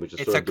pickup game, which is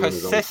it's sort a of doing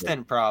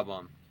consistent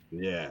problem.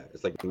 Yeah,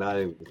 it's like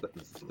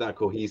it's not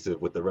cohesive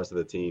with the rest of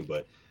the team.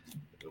 But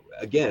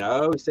again, I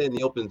always say in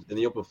the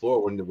open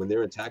floor when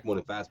they're in attack mode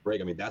and fast break,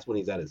 I mean that's when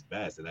he's at his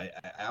best. And I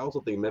also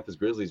think Memphis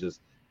Grizzlies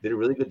just did a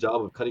really good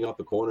job of cutting off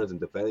the corners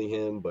and defending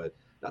him, but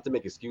not to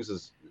make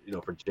excuses,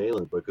 for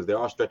Jalen, but because there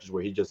are stretches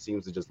where he just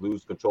seems to just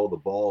lose control of the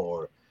ball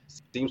or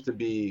seems to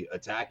be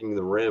attacking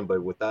the rim,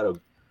 but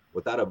without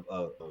a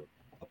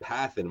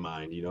path in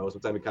mind.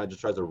 Sometimes he kind of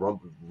just tries to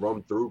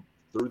run through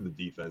the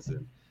defense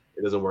and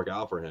it doesn't work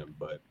out for him.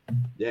 But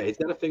yeah, he's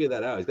got to figure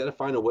that out. He's got to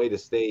find a way to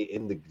stay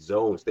in the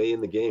zone, stay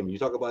in the game. You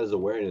talk about his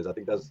awareness. I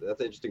think that's an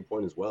interesting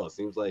point as well. It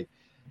seems like,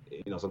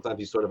 sometimes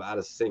he's sort of out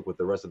of sync with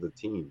the rest of the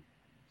team.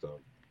 So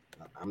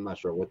I'm not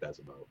sure what that's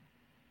about.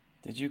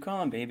 Did you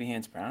call him Baby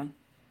Hands Brown?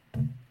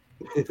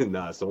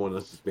 Nah, someone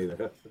else just made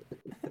that up.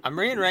 I'm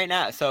reading right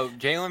now. So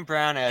Jaylen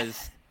Brown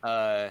has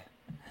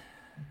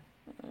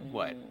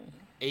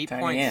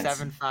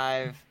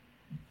 8.75.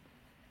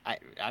 I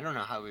don't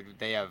know how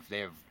they have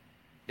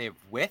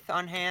width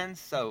on hands.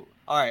 So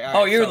all right.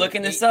 Oh, you're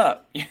looking this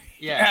up. Yeah,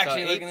 you're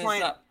actually looking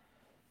this up.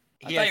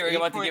 I thought you were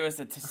about to give us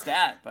a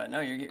stat, but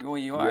no,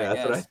 you are. Yeah,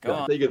 that's what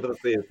I think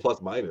it's saying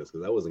plus minus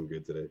because that wasn't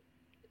good today.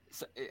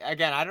 So,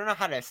 again, I don't know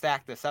how to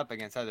stack this up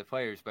against other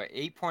players, but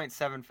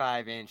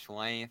 8.75 inch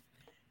length,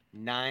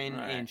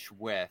 9-inch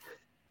width.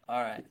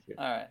 All right.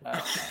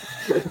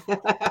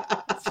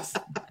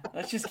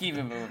 Let's just keep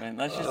it moving.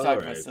 Let's just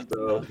talk about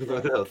something.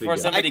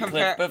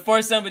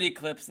 Before somebody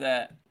clips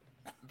that.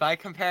 By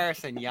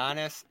comparison,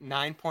 Giannis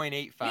 9.85.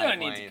 You don't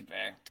need to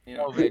compare. You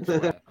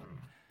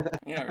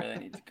don't really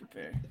need to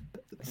compare.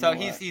 So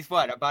he's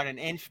what, about an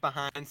inch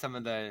behind some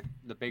of the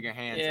bigger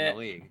hands in the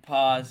league.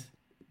 Pause.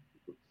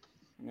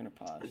 I'm gonna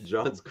pause.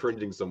 John's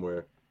cringing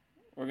somewhere.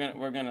 We're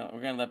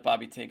gonna let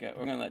Bobby take it.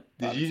 We're gonna let.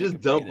 Did you just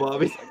dump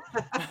Bobby?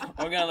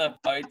 We're gonna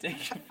let Bobby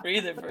take a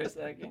breather for a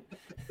second.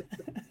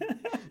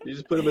 You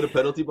just put him in a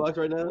penalty box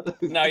right now?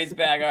 No, he's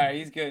back. All right,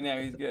 he's good now.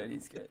 He's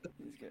good.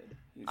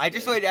 I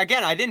just wait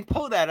again. I didn't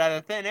pull that out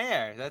of thin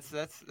air. That's.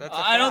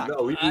 I don't.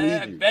 No, we I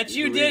believe you. bet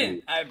you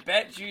didn't. I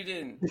bet you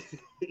didn't.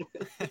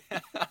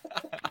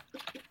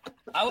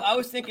 I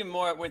was thinking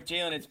more with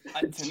Jalen. It's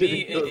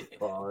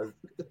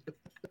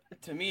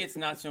to me, it's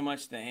not so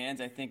much the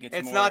hands. I think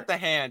it's more, not the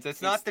hands.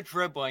 It's not the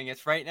dribbling.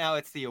 It's right now.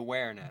 It's the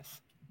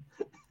awareness.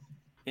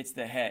 It's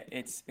the head.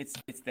 It's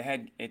the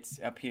head. It's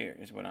up here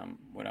is what I'm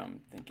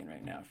thinking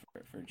right now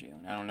for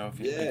Jalen. I don't know if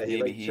he's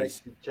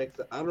checks.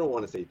 I don't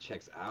want to say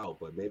checks out,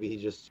 but maybe he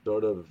just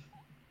sort of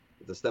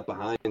is a step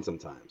behind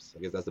sometimes.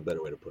 I guess that's a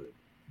better way to put it.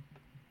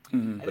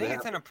 Mm-hmm. I think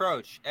it's an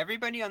approach.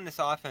 Everybody on this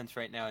offense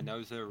right now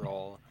knows their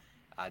role.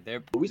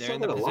 They're saw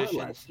in that the a lot positions.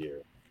 last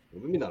year.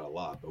 Maybe not a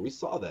lot, but we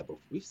saw that. But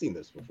we've seen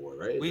this before,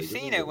 right? We've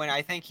seen it when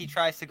I think he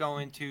tries to go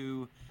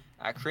into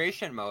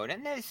creation mode,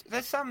 and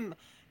there's some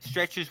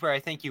stretches where I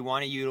think you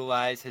want to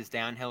utilize his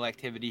downhill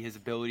activity, his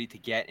ability to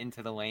get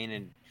into the lane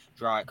and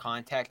draw at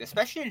contact,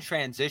 especially in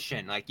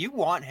transition. Like you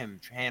want him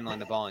handling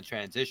the ball in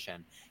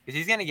transition because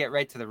he's going to get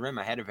right to the rim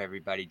ahead of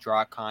everybody,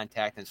 draw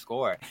contact, and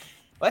score.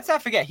 Let's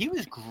not forget he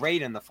was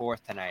great in the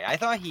fourth tonight. I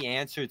thought he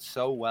answered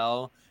so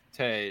well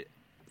to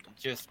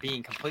just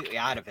being completely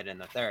out of it in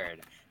the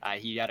third.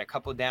 He had a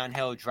couple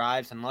downhill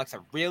drives and looks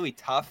a really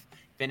tough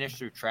finish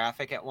through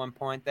traffic at one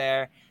point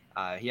there.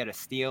 He had a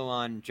steal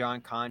on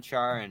John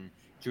Conchar and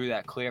drew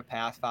that clear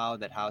pass foul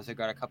that Hauser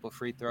got a couple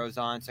free throws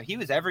on. So he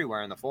was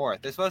everywhere in the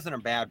fourth. This wasn't a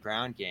bad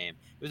Brown game.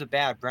 It was a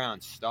bad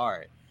Brown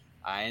start.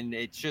 And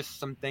it's just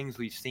some things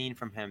we've seen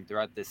from him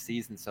throughout this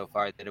season so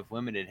far that have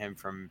limited him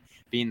from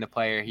being the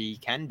player he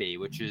can be,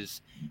 which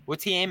is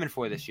what's he aiming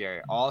for this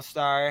year?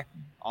 All-Star,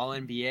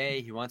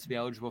 All-NBA. He wants to be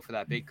eligible for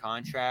that big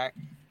contract.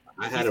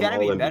 He's got to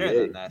be better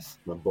than this.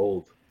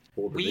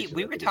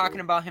 We were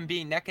talking about him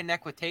being neck and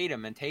neck with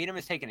Tatum, and Tatum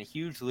has taken a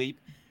huge leap.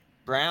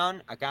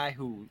 Brown, a guy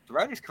who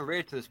throughout his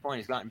career to this point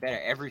has gotten better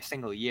every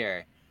single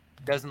year,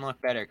 doesn't look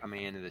better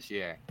coming into this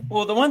year.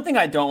 Well, the one thing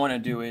I don't want to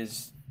do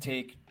is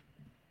take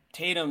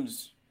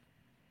Tatum's,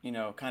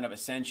 kind of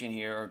ascension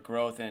here or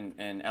growth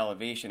and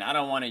elevation. I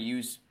don't want to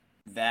use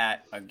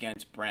that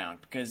against Brown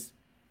because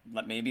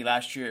maybe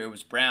last year it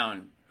was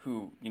Brown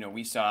who,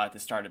 we saw at the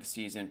start of the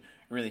season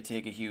really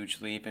take a huge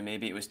leap, and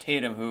maybe it was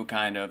Tatum who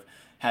kind of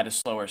had a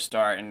slower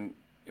start, and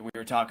we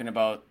were talking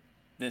about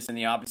this in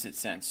the opposite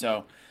sense.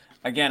 So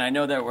again, I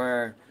know that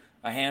we're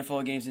a handful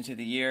of games into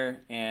the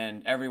year,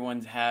 and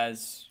everyone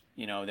has,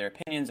 their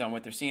opinions on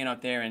what they're seeing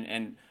out there.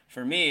 And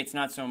for me, it's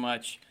not so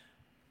much,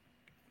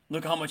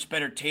 look how much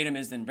better Tatum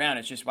is than Brown.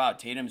 It's just, wow,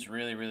 Tatum's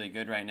really, really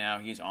good right now.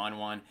 He's on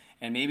one.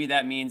 And maybe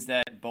that means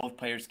that both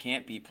players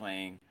can't be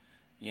playing,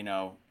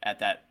 at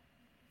that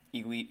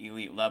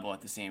elite level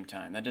at the same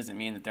time. That doesn't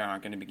mean that there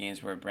aren't going to be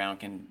games where Brown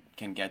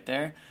can get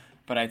there.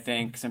 But I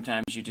think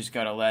sometimes you just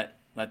got to let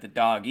the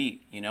dog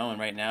eat, and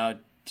right now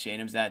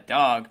Tatum's that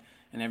dog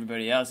and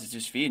everybody else is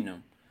just feeding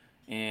him.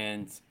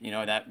 And,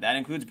 that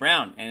includes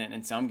Brown. And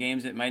in some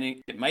games it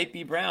might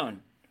be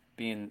Brown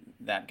being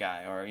that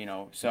guy, or,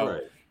 so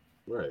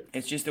right.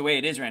 It's just the way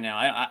it is right now.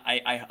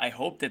 I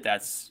hope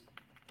that's,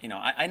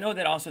 I know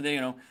that also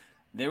they,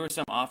 there were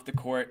some off the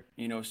court,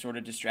 sort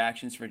of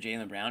distractions for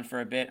Jaylen Brown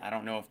for a bit. I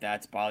don't know if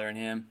that's bothering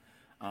him.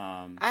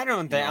 I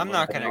don't think I'm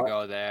not gonna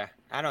go there.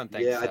 I don't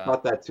think. Yeah, so. I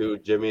thought that too,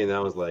 Jimmy, and I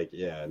was like,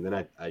 yeah. And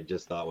then I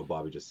just thought what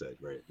Bobby just said,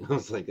 right? I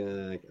was like, I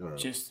don't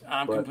know.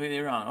 I'm completely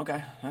wrong.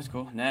 Okay, that's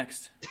cool.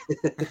 Next.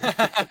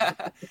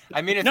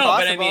 I mean, it's no,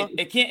 possible. but I mean,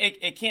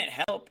 it can't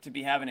help to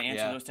be having to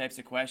answer those types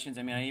of questions.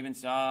 I mean, I even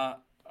saw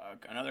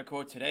another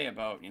quote today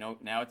about,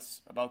 now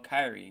it's about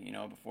Kyrie.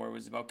 Before it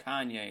was about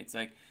Kanye. It's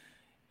like,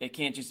 it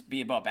can't just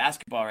be about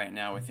basketball right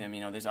now with him.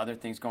 There's other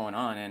things going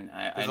on, and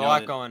there's a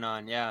lot going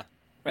on. Yeah.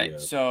 Right. Yeah.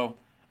 So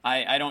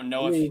I don't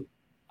know if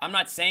I'm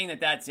not saying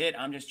that that's it.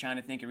 I'm just trying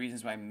to think of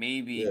reasons why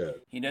maybe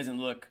he doesn't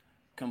look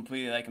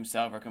completely like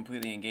himself or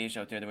completely engaged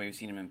out there the way we've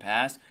seen him in the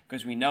past.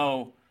 Because we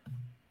know,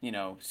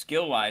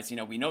 skill wise,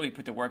 we know he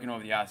put the work in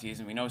over the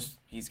offseason. We know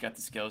he's got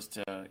the skills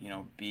to,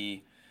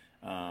 be,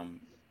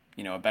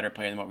 a better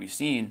player than what we've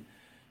seen.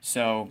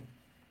 So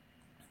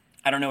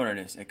I don't know what it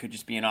is. It could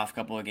just be an off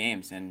couple of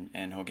games, and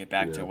he'll get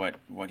back to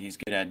what he's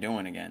good at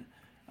doing again.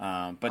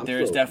 But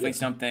there is definitely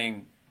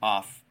something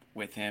off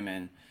with him,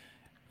 and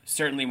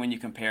certainly when you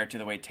compare it to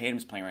the way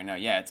Tatum's playing right now,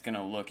 it's going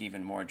to look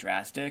even more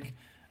drastic.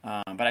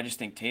 But I just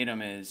think Tatum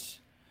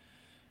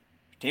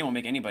will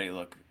make anybody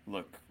look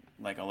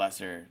like a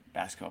lesser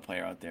basketball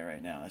player out there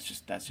right now. That's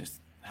just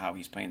how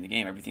he's playing the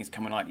game. Everything's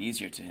coming a lot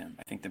easier to him.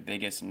 I think the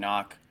biggest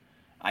knock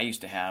I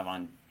used to have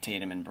on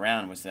Tatum and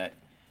Brown was that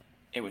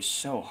it was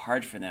so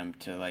hard for them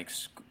to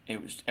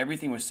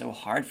everything was so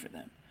hard for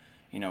them.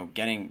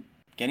 Getting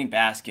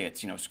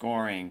baskets,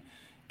 scoring,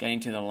 getting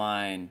to the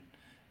line.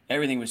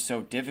 Everything was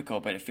so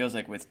difficult, but it feels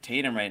like with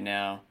Tatum right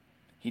now,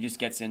 he just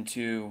gets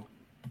into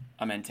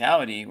a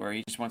mentality where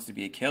he just wants to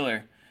be a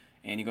killer,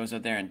 and he goes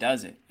out there and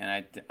does it.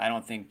 And I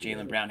don't think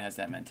Jaylen Brown has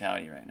that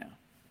mentality right now.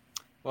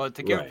 Well,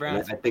 to give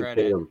Brown some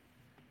credit. Tatum,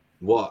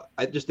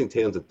 I just think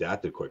Tatum's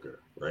adapted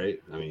quicker,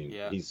 right? I mean,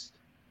 he's,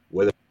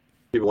 whether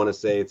people want to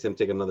say it's him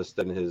taking another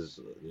step in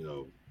his,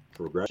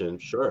 progression,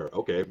 sure,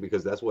 okay,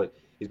 because that's what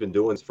he's been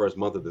doing his first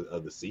month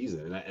of the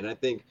season, and I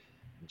think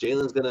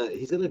Jalen's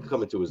he's gonna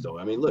come into his own.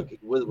 I mean, look,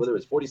 whether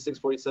it's 46,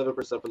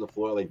 47% from the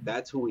floor, like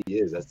that's who he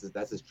is.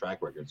 That's his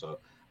track record. So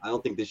I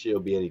don't think this year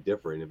will be any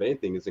different. If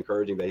anything, it's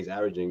encouraging that he's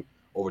averaging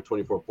over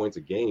 24 points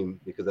a game,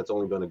 because that's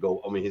only going to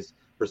go. I mean, his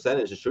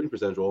shooting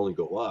percentage will only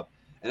go up.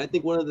 And I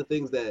think one of the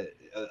things that,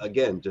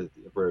 again, just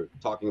if we're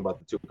talking about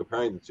the two,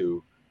 comparing the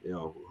two,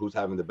 who's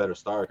having the better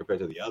start compared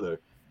to the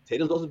other,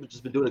 Tatum's also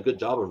just been doing a good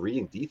job of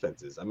reading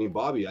defenses. I mean,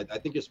 Bobby, I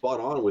think you're spot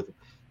on with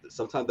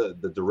sometimes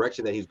the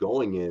direction that he's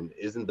going in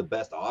isn't the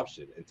best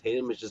option. And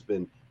Tatum has just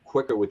been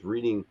quicker with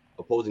reading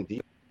opposing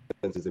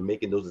defenses and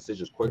making those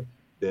decisions quicker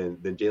than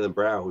Jaylen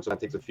Brown, who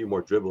sometimes takes a few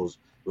more dribbles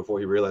before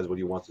he realizes what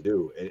he wants to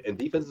do. And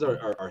defenses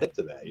are hip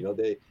to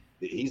that.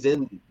 He's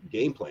in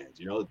game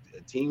plans.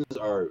 Teams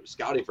are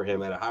scouting for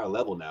him at a higher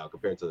level now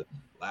compared to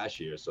last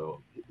year.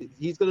 So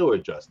he's going to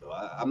adjust, though.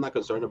 I'm not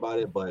concerned about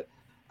it, but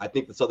I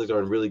think the Celtics are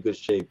in really good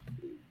shape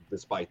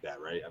despite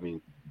that, right? I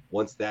mean,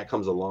 once that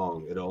comes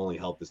along, it'll only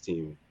help this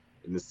team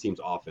and this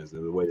team's offense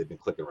and the way they've been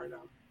clicking right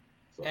now.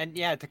 So. And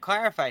to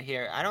clarify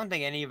here, I don't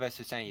think any of us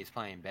are saying he's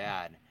playing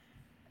bad.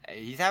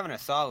 He's having a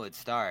solid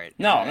start.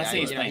 No, I'm not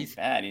saying he's playing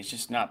bad. He's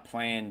just not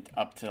playing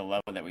up to the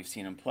level that we've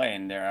seen him play.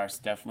 And there are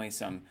definitely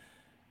some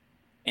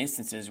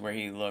instances where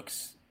he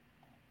looks,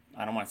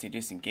 I don't want to say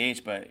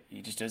disengaged, but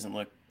he just doesn't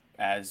look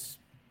as,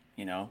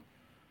 he's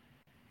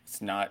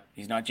not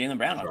Jaylen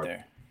Brown out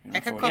there. I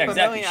could clip a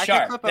million.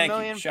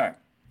 Sharp.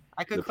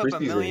 I could clip a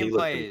million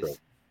plays.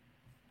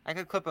 I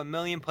could clip a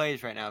million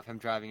plays right now of him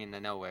driving into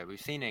nowhere. We've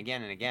seen it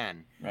again and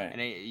again. Right.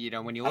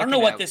 And when you look, I don't know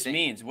what this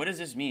means. What does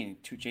this mean?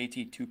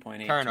 JT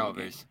 2.8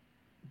 turnovers,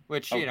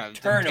 which turnovers.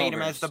 Tatum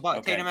has the ball.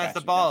 Okay, Tatum has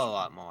the ball a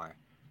lot more.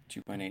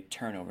 2.8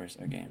 turnovers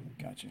a game.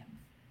 Gotcha.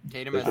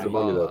 Tatum has the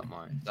ball a lot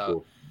more. So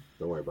cool.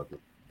 Don't worry about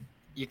that.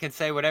 You can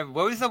say whatever.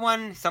 What was the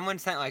one? Someone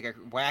sent like a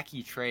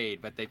wacky trade,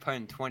 but they put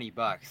in $20,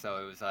 so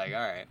it was like, all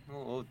right,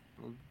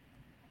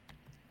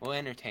 we'll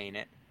entertain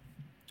it.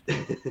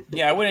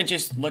 Yeah, I wouldn't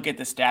just look at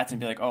the stats and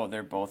be like, oh,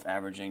 they're both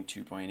averaging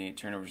 2.8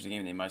 turnovers a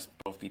game. They must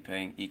both be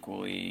playing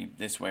equally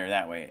this way or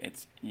that way.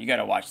 You got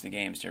to watch the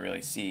games to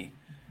really see.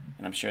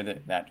 and I'm sure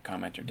that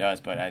commenter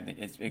does, but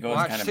it goes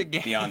Watch kind the of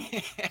game. beyond.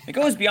 It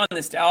goes beyond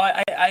this.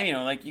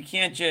 Like you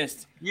can't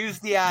just use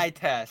the eye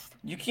test.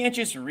 You can't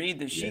just read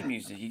the sheet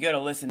music. You gotta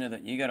listen to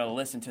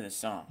the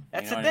song.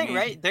 That's you know the thing, I mean?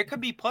 right? There could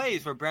be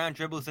plays where Brown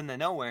dribbles into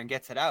nowhere and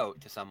gets it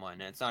out to someone,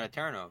 and it's not a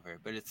turnover,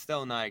 but it's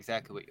still not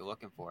exactly what you're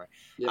looking for.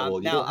 Yeah,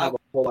 well, you don't have a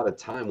whole lot of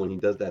time when he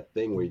does that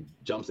thing where he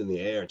jumps in the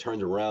air,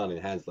 turns around,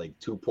 and has like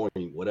 2 point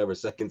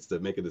seconds to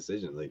make a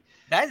decision. Like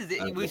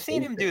we've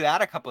seen him do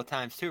that a couple of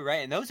times too,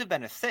 right? And those have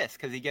been assists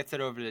because he gets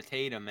it over to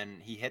Tatum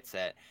and he hits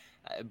it.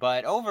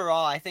 But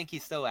overall, I think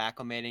he's still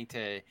acclimating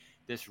to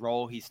this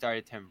role he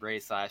started to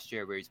embrace last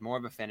year, where he's more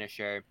of a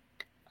finisher.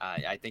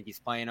 I think he's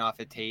playing off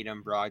of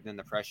Tatum, Brogdon,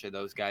 the pressure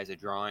those guys are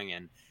drawing,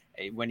 and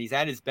when he's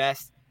at his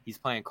best, he's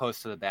playing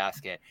close to the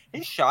basket.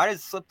 His shot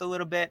has slipped a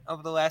little bit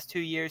over the last 2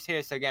 years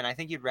here, so again, I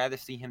think you'd rather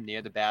see him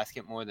near the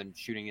basket more than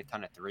shooting a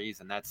ton of threes,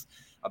 and that's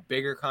a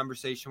bigger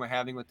conversation we're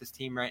having with this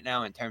team right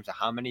now in terms of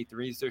how many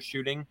threes they're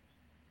shooting.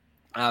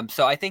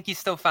 So I think he's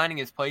still finding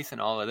his place in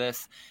all of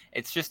this.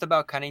 It's just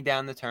about cutting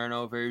down the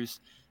turnovers.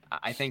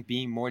 I think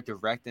being more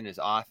direct in his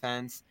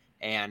offense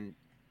and,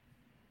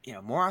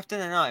 more often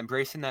than not,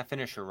 embracing that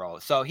finisher role.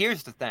 So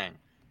here's the thing,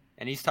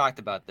 and he's talked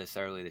about this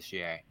early this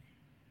year.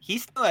 He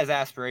still has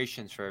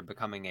aspirations for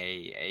becoming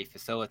a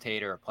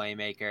facilitator, a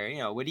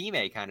playmaker. What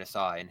Ime kind of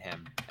saw in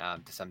him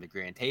to some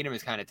degree. And Tatum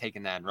has kind of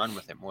taken that and run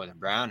with it more than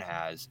Brown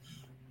has.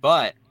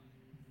 But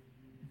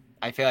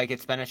I feel like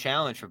it's been a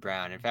challenge for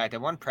Brown. In fact,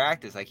 at one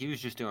practice, he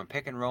was just doing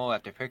pick and roll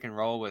after pick and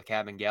roll with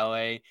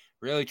Kabengele,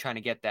 really trying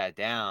to get that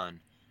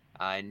down.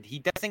 And he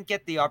doesn't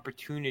get the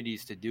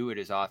opportunities to do it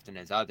as often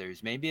as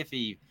others. Maybe if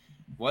he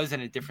was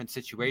in a different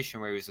situation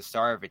where he was the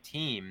star of a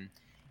team,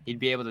 he'd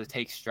be able to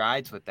take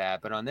strides with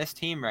that. But on this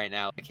team right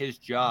now, his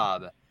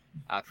job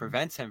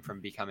prevents him from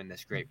becoming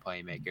this great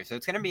playmaker. So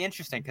it's going to be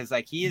interesting because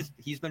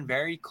he's been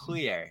very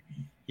clear.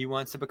 He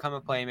wants to become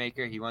a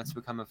playmaker. He wants to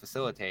become a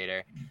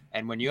facilitator.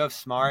 And when you have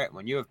Smart,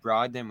 when you have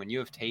Brogdon, when you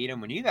have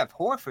Tatum, when you have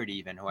Horford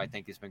even, who I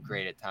think has been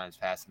great at times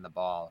passing the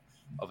ball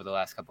over the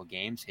last couple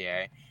games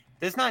here,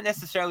 there's not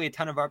necessarily a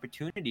ton of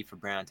opportunity for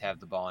Brown to have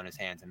the ball in his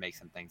hands and make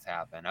some things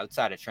happen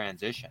outside of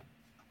transition.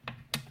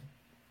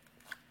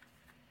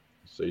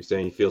 So you're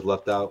saying he feels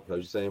left out? What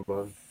you saying,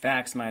 Bob?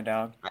 Facts, my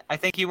dog. I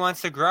think he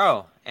wants to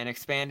grow and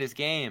expand his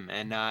game.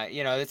 And,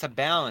 it's a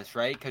balance,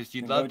 right? Because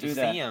you'd love to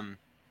see him.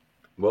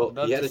 Well,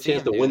 he had a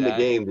chance to win the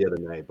game the other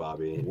night,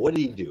 Bobby. What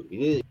did he do?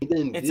 He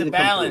didn't. It's a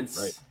balance.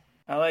 Through, right?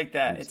 I like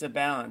that. It's a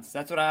balance.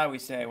 That's what I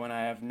always say when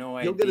I have no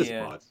idea. He'll get his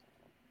spots.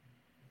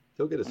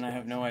 He'll get his spots. I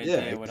have no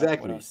idea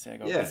exactly. what else to say.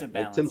 Yeah, it's a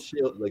balance.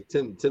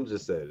 Tim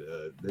just said,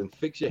 then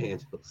fix your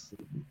handles.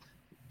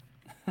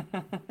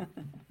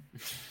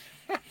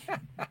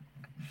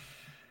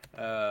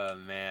 Oh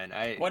man!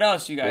 What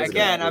else you guys?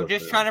 Again, I'm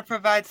just trying to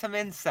provide some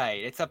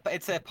insight. It's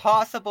a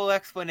possible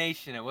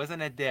explanation. It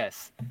wasn't a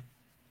diss.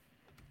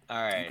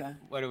 All right, okay.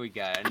 What do we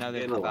got?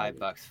 Another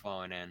 $5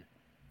 flowing in.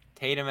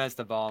 Tatum has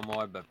the ball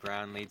more, but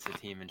Brown leads the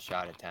team in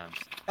shot attempts.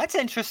 That's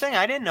interesting.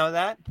 I didn't know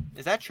that.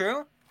 Is that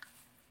true?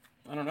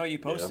 I don't know. You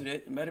posted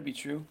it. It better be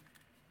true.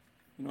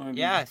 You know what I mean?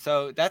 Yeah.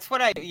 So that's what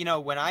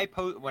when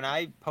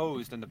I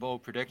posed in the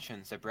bold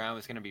predictions that Brown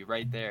was going to be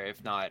right there,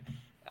 if not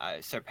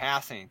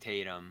surpassing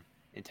Tatum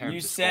in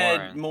terms of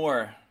scoring.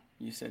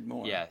 You said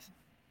more. Yes.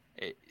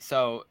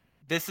 So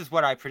this is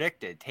what I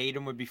predicted.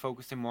 Tatum would be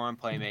focusing more on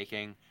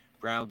playmaking.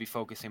 Brown would be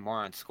focusing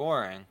more on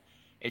scoring.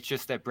 It's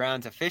just that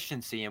Brown's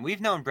efficiency, and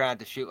we've known Brown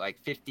to shoot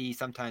 50,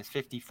 sometimes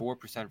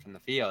 54% from the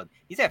field.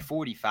 He's at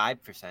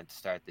 45% to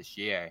start this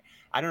year.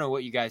 I don't know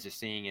what you guys are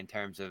seeing in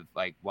terms of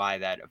why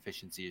that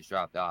efficiency has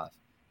dropped off.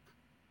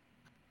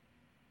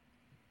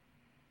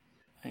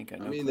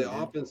 The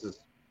offense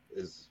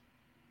is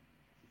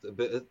a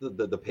bit,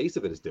 the pace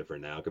of it is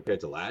different now compared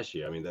to last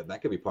year. I mean,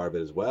 that could be part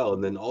of it as well.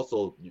 And then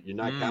also you're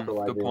not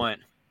capitalizing. Good point.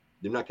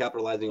 You're not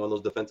capitalizing on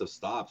those defensive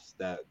stops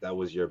that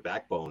was your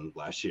backbone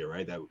last year,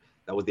 right?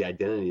 That was the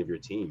identity of your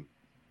team.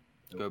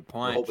 Good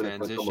point.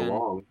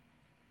 Transition.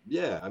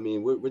 Yeah, I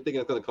mean, we're thinking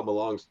it's going to come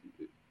along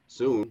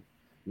soon,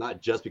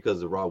 not just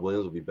because Rob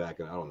Williams will be back.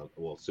 And I don't know.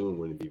 Well, soon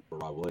wouldn't be for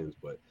Rob Williams,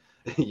 but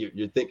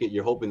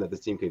you're hoping that this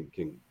team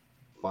can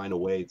find a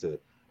way to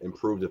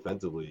improve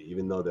defensively,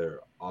 even though their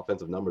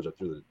offensive numbers are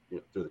through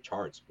the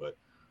charts. But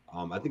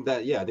I think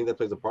that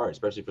plays a part,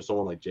 especially for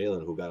someone like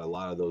Jalen, who got a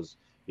lot of those.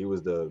 He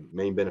was the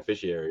main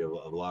beneficiary of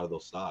a lot of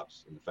those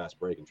stops in the fast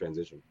break and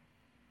transition.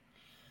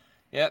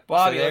 Yep.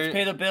 Bobby, let's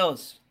pay the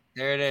bills.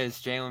 There it is,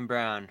 Jaylen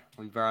Brown.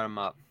 We brought him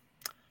up.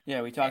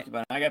 Yeah, we talked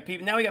about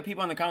it. Now we got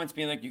people in the comments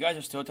being like, "You guys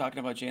are still talking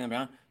about Jaylen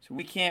Brown, so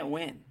we can't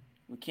win.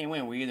 We can't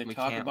win. We either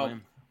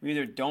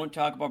don't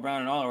talk about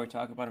Brown at all, or we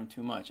talk about him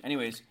too much."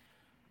 Anyways,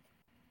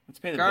 let's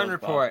pay the bills. Garden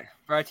Report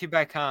brought to you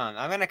by Calm.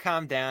 I'm gonna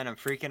calm down. I'm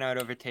freaking out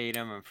over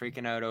Tatum. I'm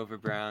freaking out over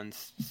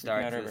Brown's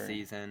start to the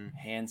season.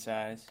 Hand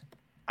size.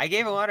 I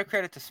gave a lot of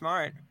credit to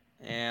Smart,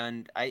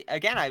 and I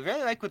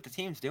really like what the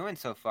team's doing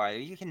so far.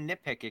 You can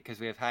nitpick it because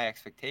we have high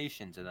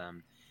expectations of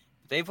them.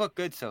 But they've looked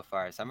good so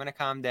far, so I'm going to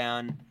calm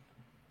down.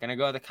 Going to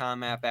go to the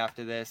Calm app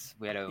after this.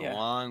 We had a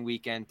long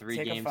weekend,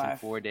 3 games in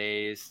 4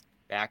 days.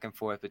 back and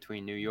forth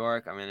between New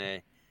York. I'm going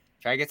to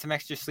try to get some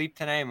extra sleep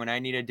tonight. And when I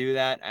need to do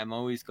that, I'm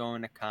always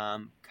going to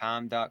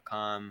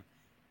calm.com.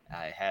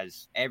 It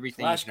has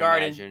everything you can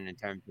imagine in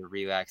terms of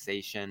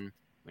relaxation.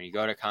 When you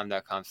go to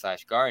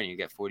calm.com/garden, you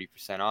get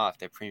 40% off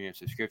their premium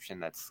subscription.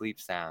 That's sleep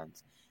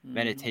sounds,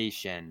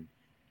 meditation,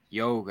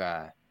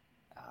 yoga,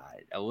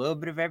 a little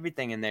bit of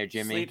everything in there,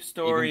 Jimmy. Sleep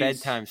stories, even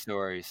bedtime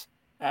stories.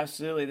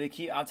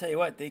 Absolutely. I'll tell you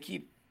what, they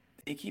keep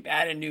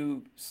adding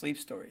new sleep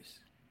stories.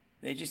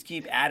 They just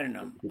keep adding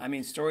them. I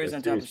mean, stories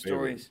on top of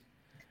stories.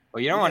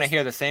 Well, you don't want to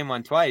hear the same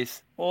one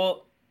twice.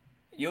 Well,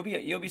 you'll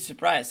be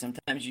surprised.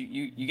 Sometimes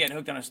you get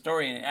hooked on a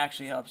story and it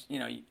actually helps.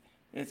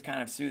 It's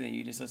kind of soothing.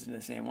 You just listen to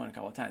the same one a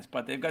couple of times.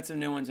 But they've got some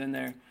new ones in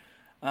there.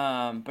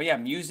 But yeah,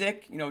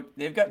 music.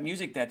 They've got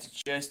music that's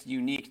just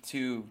unique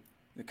to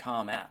the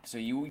Calm app. So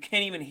you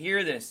can't even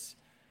hear this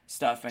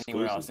stuff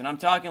anywhere else. And I'm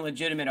talking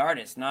legitimate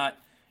artists, not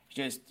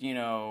just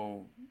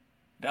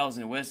bells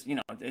and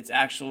whistles. It's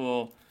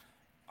actual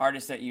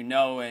artists that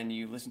and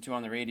you listen to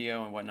on the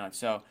radio and whatnot.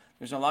 So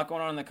there's a lot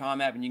going on in the Calm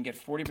app, and you can get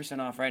 40%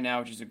 off right now,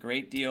 which is a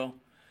great deal.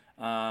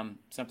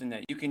 Something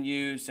that you can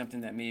use,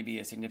 something that maybe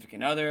a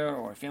significant other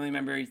or a family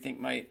member you think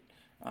might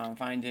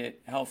find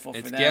it helpful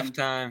for them. It's gift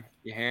time.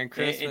 You're hearing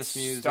Christmas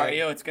music.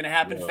 It's going to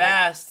happen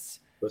fast.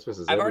 Christmas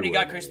is I've already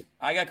got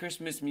I got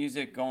Christmas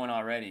music going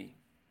already.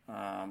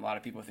 A lot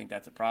of people think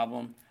that's a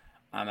problem.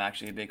 I'm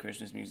actually a big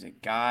Christmas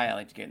music guy. I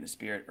like to get in the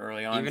spirit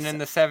early on. Even in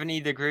the 70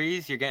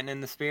 degrees, you're getting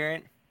in the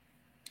spirit?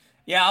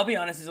 Yeah, I'll be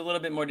honest, it's a little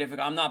bit more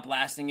difficult. I'm not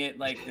blasting it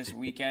like this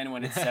weekend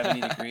when it's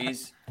 70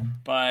 degrees.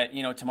 But,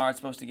 tomorrow it's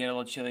supposed to get a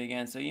little chilly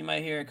again. So you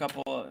might hear a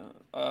couple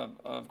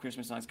of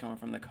Christmas songs coming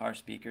from the car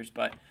speakers.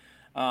 But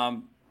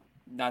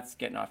that's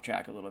getting off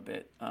track a little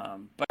bit.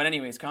 But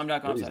anyways,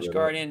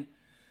 calm.com/garden.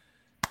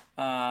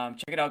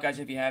 Check it out, guys,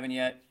 if you haven't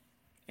yet.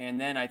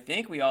 And then I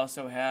think we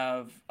also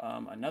have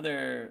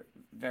another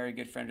very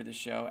good friend of the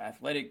show,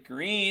 Athletic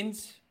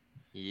Greens.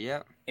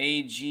 Yep.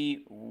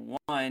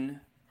 AG1.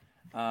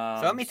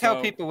 So let me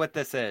tell people what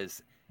this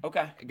is.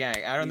 Okay. Again,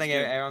 I don't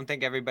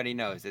think everybody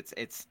knows.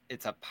 It's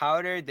a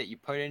powder that you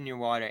put in your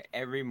water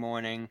every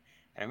morning,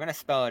 and I'm gonna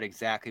spell out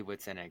exactly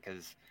what's in it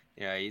because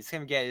it's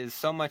gonna there's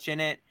so much in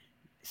it,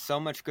 so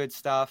much good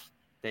stuff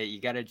that you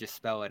gotta just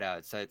spell it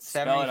out. So it's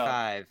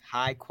 75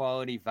 high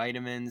quality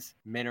vitamins,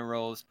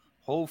 minerals,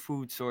 whole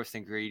food sourced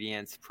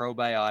ingredients,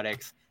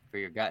 probiotics for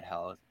your gut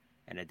health,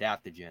 and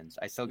adaptogens.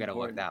 I still gotta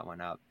look that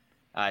one up.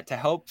 To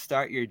help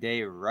start your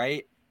day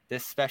right.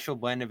 This special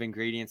blend of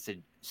ingredients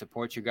to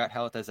support your gut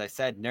health, as I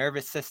said,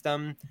 nervous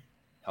system,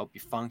 help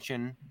you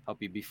function,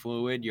 help you be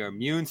fluid, your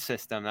immune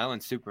system, that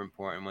one's super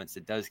important once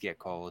it does get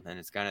cold, and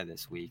it's gonna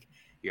this week.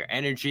 Your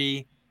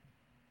energy,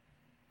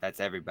 that's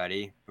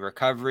everybody.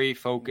 Recovery,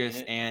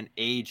 focus, and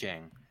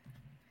aging.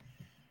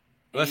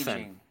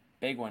 Listen.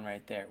 Big one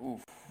right there.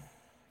 Oof.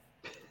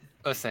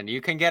 Listen, you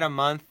can get a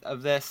month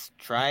of this.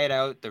 Try it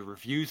out. The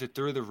reviews are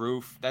through the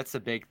roof. That's the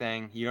big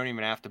thing. You don't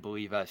even have to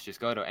believe us. Just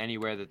go to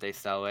anywhere that they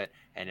sell it,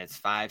 and it's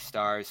 5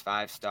 stars,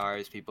 5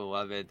 stars. People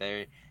love it.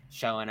 They're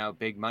shelling out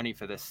big money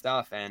for this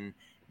stuff, and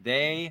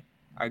they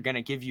are going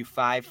to give you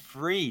 5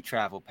 free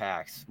travel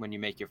packs when you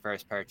make your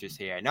first purchase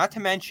here. Not to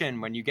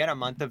mention, when you get a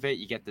month of it,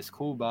 you get this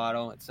cool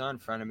bottle. It's not in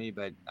front of me,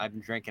 but I've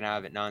been drinking out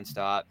of it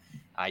nonstop.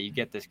 You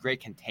get this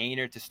great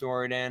container to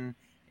store it in.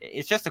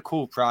 It's just a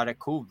cool product,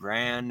 cool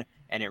brand.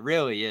 And it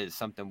really is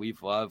something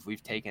we've loved.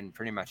 We've taken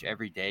pretty much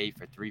every day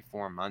for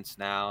 3-4 months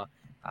now.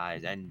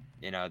 And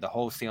the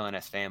whole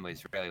CLNS family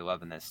is really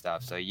loving this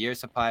stuff. So a year's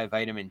supply of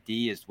vitamin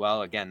D as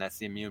well. Again, that's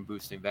the immune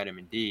boosting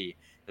vitamin D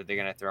that they're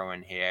going to throw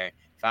in here.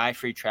 5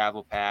 free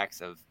travel packs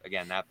of,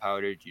 again, that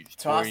powder. You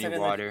just pour it in your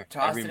water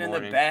every morning. Toss it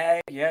in the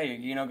bag. Yeah,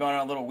 you're going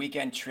on a little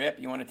weekend trip.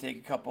 You want to take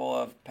a couple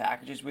of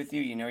packages with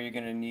you. You're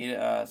going to need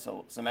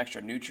some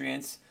extra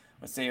nutrients.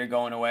 Let's say you're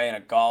going away on a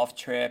golf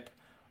trip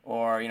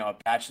or a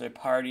bachelor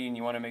party, and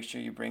you want to make sure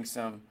you bring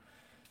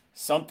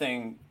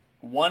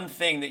one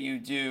thing that you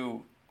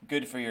do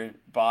good for your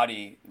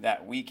body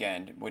that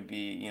weekend would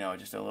be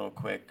just a little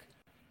quick,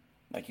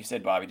 like you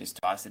said, Bobby, just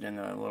toss it in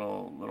a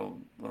little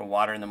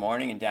water in the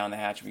morning and down the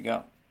hatch we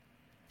go.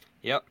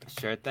 Yep,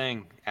 sure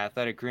thing.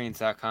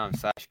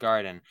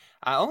 athleticgreens.com/garden.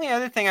 Only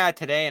other thing I had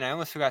today, and I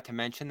almost forgot to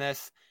mention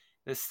this,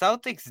 the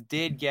Celtics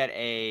did get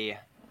a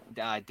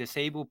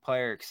disabled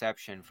player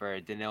exception for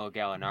Danilo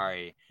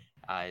Gallinari.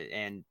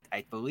 And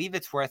I believe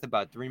it's worth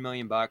about $3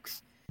 million.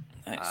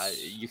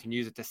 Nice. You can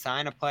use it to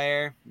sign a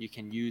player. You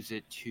can use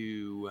it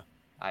to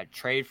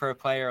trade for a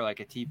player like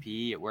a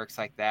TPE. It works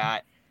like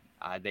that.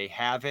 They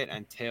have it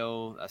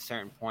until a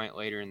certain point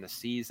later in the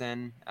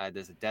season.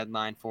 There's a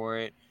deadline for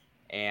it,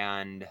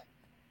 and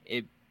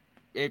it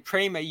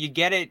pretty much you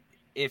get it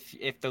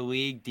if the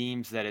league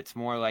deems that it's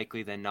more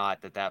likely than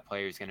not that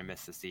player is going to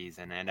miss the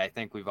season. And I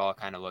think we've all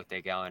kind of looked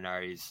at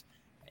Gallinari's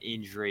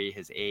injury,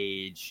 his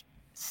age,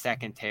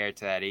 second tear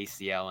to that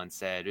ACL, and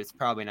said it's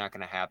probably not going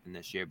to happen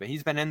this year. But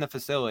he's been in the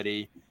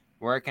facility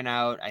working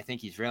out. I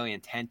think he's really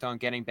intent on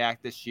getting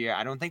back this year.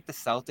 I don't think the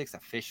Celtics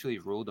officially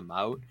ruled him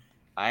out.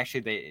 I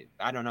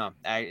don't know.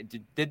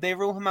 Did they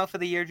rule him out for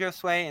the year, Joe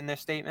Sway, in their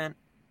statement?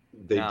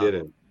 They No.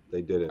 didn't.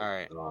 They didn't. All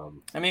right.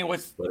 I mean,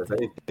 But if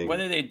anything,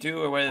 whether they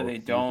do or whether they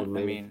postseason don't, I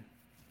maybe? mean,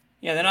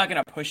 yeah, they're not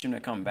going to push him to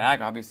come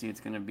back. Obviously,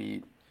 it's going to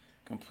be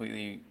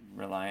completely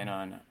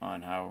reliant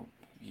on how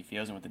he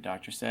feels and what the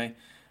doctors say.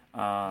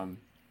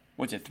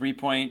 What's it,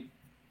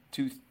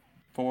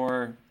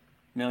 3.24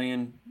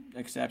 million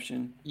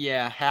exception?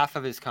 Yeah, half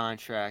of his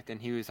contract, and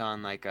he was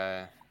on like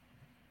a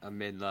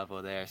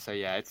mid-level there. So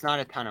yeah, it's not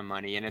a ton of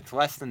money, and it's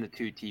less than the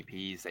 2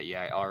 TPs that you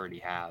already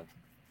have.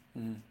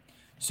 Mm-hmm.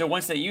 So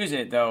once they use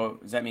it, though,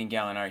 does that mean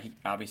Gallinari?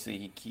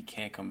 He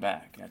can't come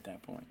back at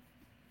that point.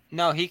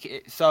 No,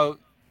 so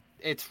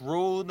it's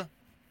ruled.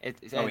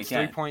 It's he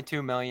can.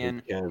 3.2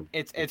 million.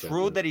 It's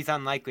ruled that he's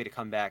unlikely to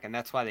come back, and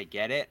that's why they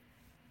get it.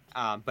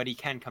 But he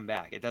can come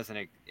back. It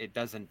doesn't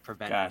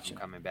prevent him from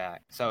coming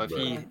back. So if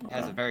he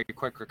has a very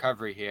quick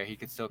recovery here, he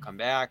could still come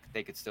back.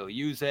 They could still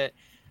use it.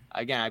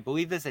 Again, I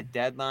believe there's a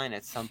deadline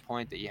at some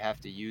point that you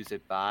have to use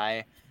it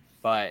by.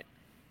 But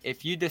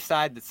if you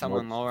decide that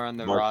someone lower on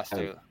the roster,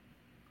 10th.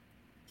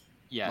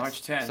 Yes.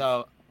 March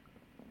 10th.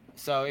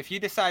 So if you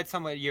decide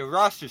your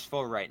roster's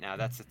full right now,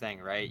 that's the thing,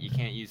 right? You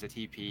can't use a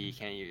TP, you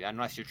can't use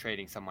unless you're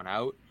trading someone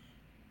out.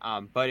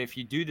 But if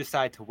you do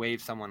decide to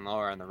waive someone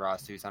lower on the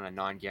roster who's on a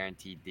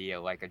non-guaranteed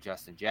deal, like a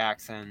Justin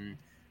Jackson,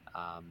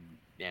 I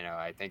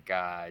think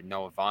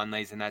Noah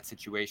Vonleh's in that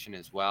situation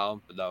as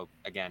well. Though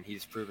again,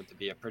 he's proven to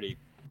be a pretty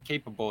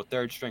capable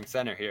third-string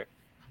center here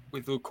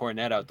with Luke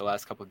Cornett out the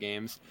last couple of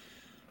games.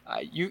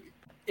 It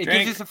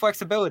gives you some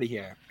flexibility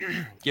here.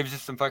 Gives you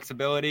some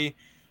flexibility.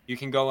 You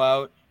can go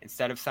out,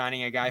 instead of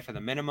signing a guy for the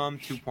minimum,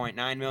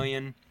 $2.9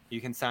 million, you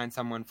can sign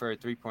someone for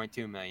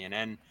 $3.2 million.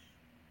 And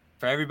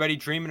for everybody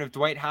dreaming of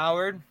Dwight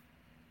Howard,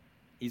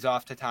 he's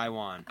off to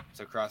Taiwan.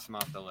 So cross him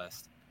off the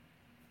list.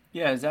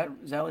 Yeah, is that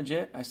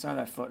legit? I saw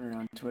that floating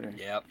around Twitter.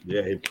 Yep.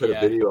 Yeah, he put a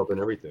video up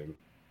and everything.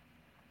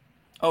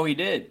 Oh, he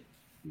did?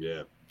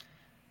 Yeah.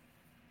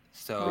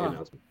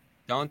 So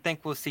don't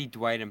think we'll see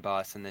Dwight in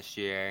Boston this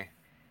year.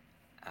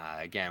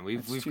 Again,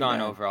 we've gone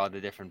over all the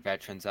different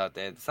veterans out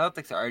there. The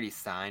Celtics already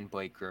signed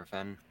Blake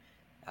Griffin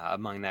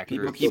among that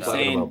group. People keep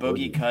saying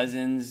Boogie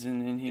Cousins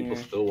in here. People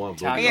still want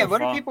Boogie. Yeah, what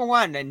do people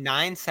want?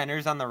 9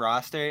 centers on the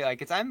roster?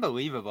 Like, it's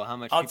unbelievable how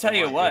much. I'll tell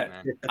you what.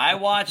 Man. I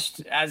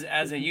watched as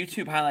a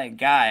YouTube highlight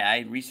guy.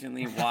 I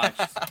recently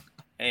watched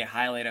a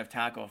highlight of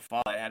Taco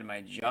Fall. I had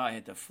my jaw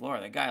hit the floor.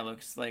 The guy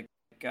looks like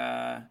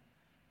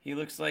he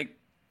looks like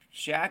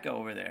Shaq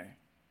over there.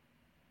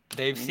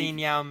 They've seen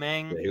Yao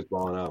Ming. Yeah, he was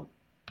balling out.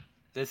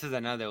 This is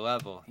another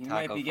level. He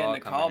might be getting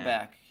the call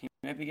back. He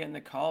might be getting the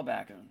call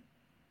back on.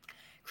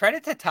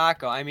 Credit to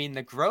Taco. I mean,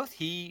 the growth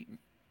he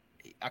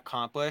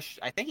accomplished.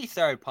 I think he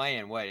started playing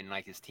in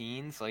like his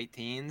late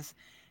teens,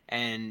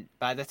 and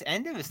by the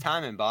end of his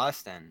time in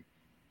Boston,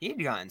 he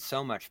had gotten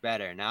so much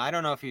better. Now I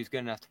don't know if he was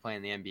good enough to play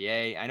in the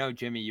NBA. I know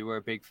Jimmy, you were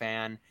a big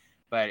fan,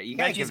 but you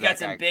gotta give that guy got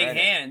some big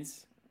credit.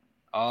 Hands.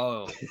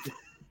 Oh,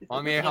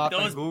 want me to hop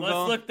on Google?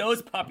 Let's look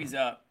those puppies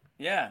up.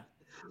 Yeah.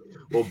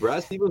 Well,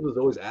 Brad Stevens was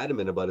always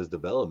adamant about his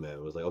development.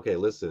 It was like, okay,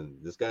 listen,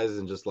 this guy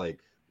isn't just like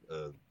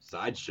a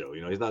sideshow.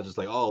 He's not just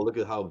like, oh, look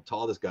at how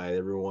tall this guy.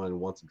 Everyone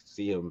wants to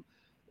see him,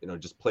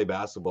 just play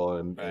basketball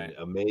and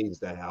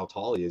amazed at how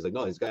tall he is. Like,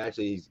 no, this guy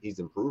actually he's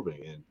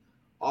improving. And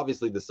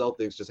obviously, the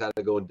Celtics just had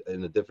to go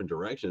in a different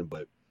direction.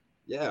 But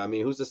yeah, I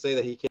mean, who's to say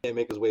that he can't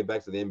make his way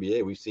back to the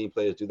NBA? We've seen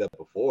players do that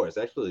before. It's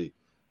actually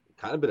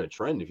kind of been a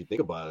trend if you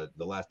think about it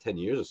the last 10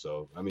 years or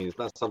so. I mean, it's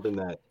not something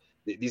that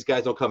these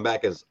guys don't come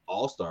back as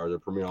all-stars or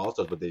premier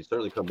all-stars, but they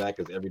certainly come back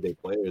as everyday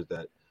players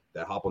that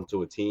hop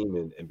onto a team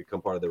and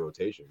become part of their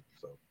rotation.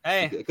 So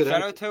hey,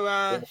 shout out to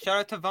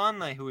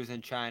Vonleh, who was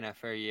in China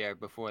for a year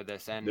before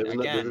this, and there's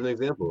an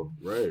example,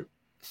 right?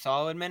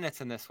 Solid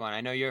minutes in this one.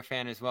 I know you're a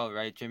fan as well,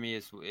 right? Jimmy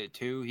is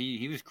too.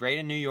 He was great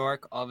in New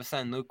York. All of a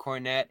sudden, Luke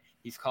Cornett,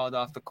 he's called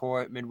off the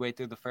court midway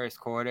through the first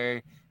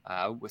quarter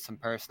with some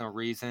personal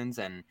reasons,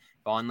 and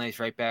Vonleh's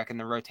right back in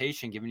the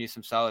rotation, giving you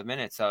some solid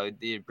minutes. So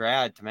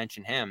Brad, to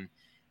mention him,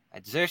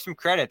 deserves some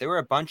credit. There were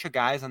a bunch of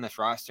guys on this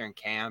roster in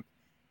camp.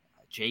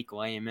 Jake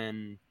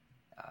Layman,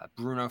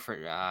 Bruno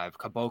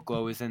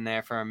Caboclo was in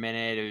there for a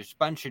minute. There was a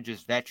bunch of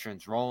just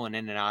veterans rolling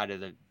in and out of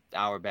the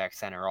Auerbach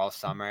Center all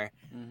summer.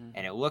 Mm-hmm.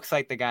 And it looks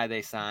like the guy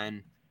they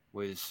signed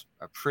was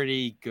a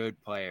pretty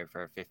good player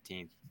for a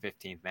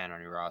 15th man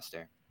on your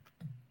roster.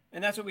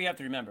 And that's what we have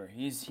to remember.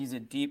 He's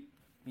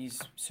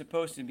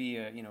supposed to be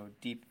a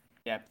deep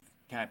depth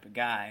type of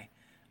guy.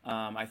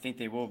 I think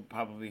they will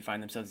probably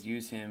find themselves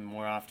use him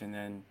more often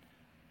than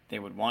they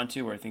would want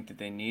to, or think that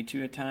they need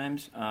to at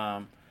times.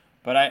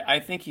 But I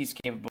think he's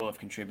capable of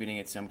contributing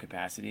at some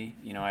capacity.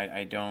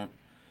 I don't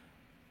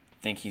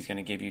think he's going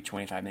to give you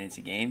 25 minutes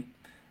a game.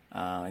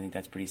 I think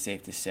that's pretty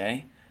safe to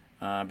say.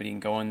 But he can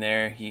go in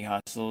there. He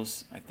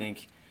hustles. I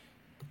think,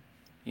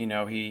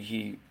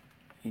 he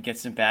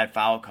gets some bad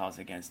foul calls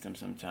against him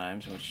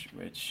sometimes,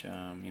 which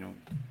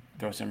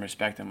throw some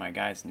respect on my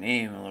guy's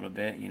name a little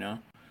bit,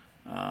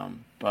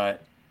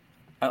 But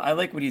I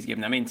like what he's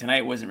given. I mean,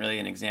 tonight wasn't really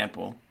an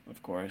example,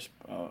 of course,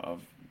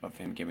 of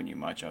him giving you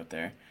much out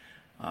there.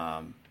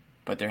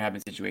 But there have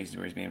been situations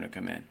where he's been able to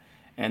come in.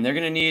 And they're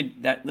going to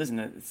need that. Listen,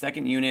 the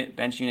second unit,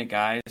 bench unit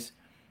guys,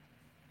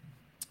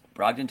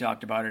 Brogdon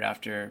talked about it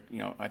after,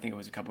 I think it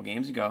was a couple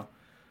games ago.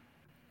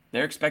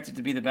 They're expected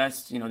to be the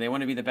best. They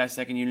want to be the best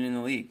second unit in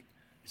the league.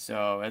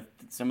 So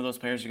some of those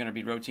players are going to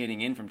be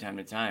rotating in from time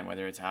to time,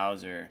 whether it's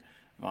Hauser,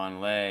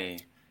 Von Lay.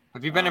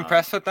 Have you been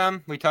impressed with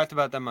them? We talked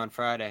about them on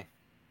Friday.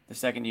 The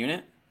second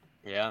unit?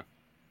 Yeah.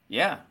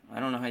 Yeah, I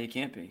don't know how you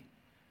can't be.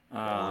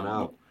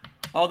 Out.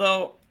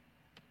 Although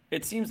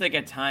it seems like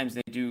at times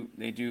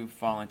they do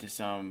fall into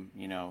some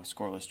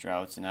scoreless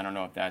droughts, and I don't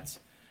know if that's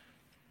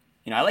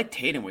I like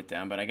Tatum with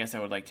them, but I guess I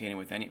would like Tatum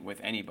with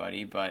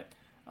anybody. But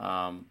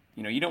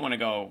you don't want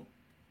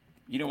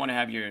to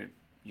have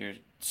your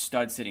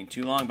stud sitting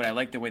too long. But I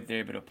like the way they're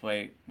able to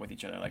play with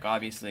each other. Like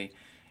obviously,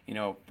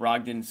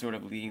 Brogdon sort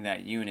of leading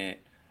that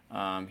unit.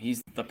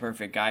 He's the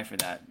perfect guy for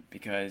that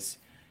because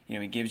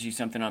he gives you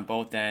something on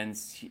both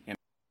ends.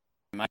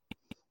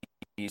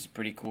 He's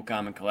pretty cool,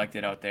 calm, and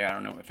collected out there. I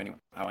don't know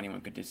how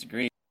anyone could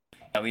disagree.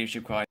 That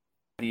leadership quality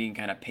can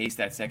kind of pace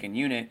that second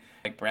unit,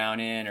 like Brown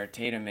in or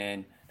Tatum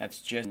in.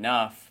 That's just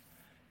enough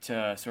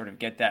to sort of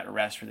get that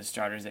rest for the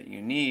starters that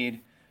you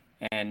need,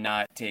 and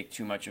not take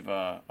too much of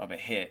a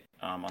hit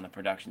on the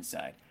production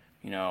side.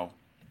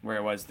 Where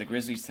it was the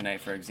Grizzlies tonight,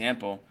 for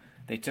example,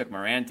 they took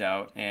Morant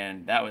out,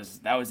 and that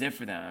was it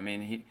for them. I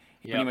mean, he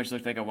pretty much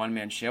looked like a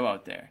one-man show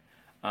out there.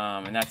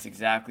 And that's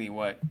exactly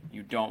what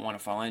you don't want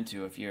to fall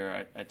into if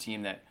you're a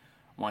team that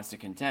wants to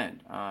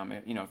contend.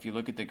 If you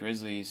look at the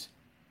Grizzlies,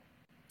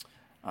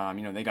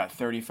 they got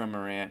 30 from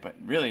Morant, but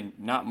really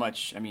not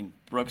much. I mean,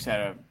 Brooks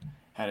had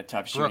a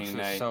tough shooting night.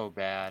 Brooks was so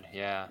bad,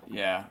 yeah.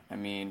 Yeah, I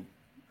mean,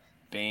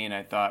 Bane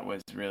I thought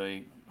was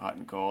really hot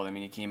and cold. I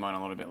mean, he came on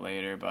a little bit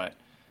later, but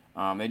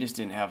they just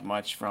didn't have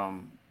much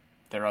from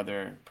their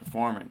other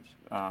performers,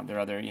 their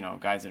other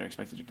guys that are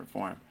expected to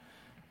perform.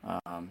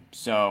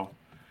 So.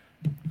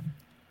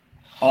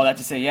 All that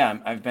to say, yeah,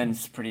 I've been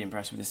pretty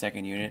impressed with the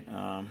second unit,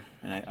 and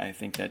I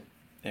think that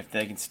if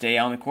they can stay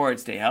on the court,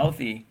 stay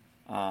healthy,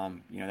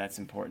 that's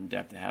important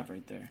depth to have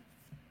right there.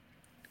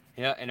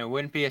 Yeah, and it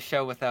wouldn't be a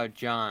show without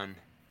John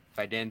if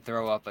I didn't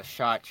throw up a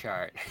shot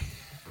chart.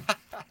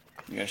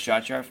 You got a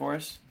shot chart for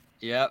us?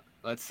 Yep.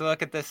 Let's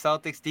look at the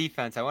Celtics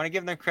defense. I want to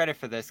give them credit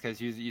for this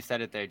because you said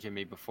it there,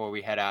 Jimmy, before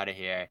we head out of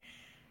here.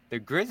 The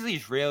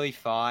Grizzlies really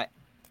fought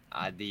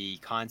the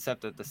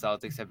concept that the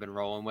Celtics have been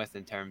rolling with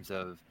in terms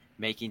of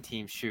making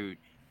teams shoot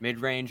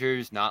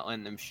mid-rangers, not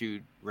letting them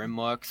shoot rim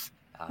looks,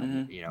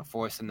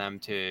 forcing them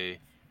to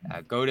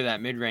go to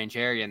that mid-range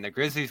area. And the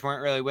Grizzlies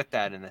weren't really with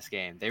that in this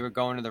game. They were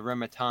going to the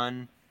rim a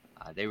ton.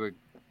 They were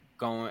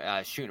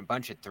shooting a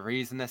bunch of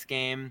threes in this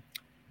game.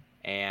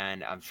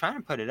 And I'm trying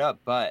to put it up,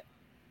 but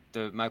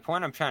my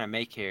point I'm trying to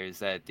make here is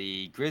that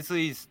the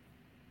Grizzlies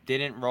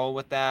didn't roll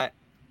with that,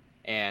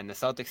 and the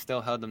Celtics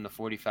still held them to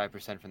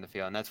 45% from the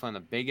field. And that's one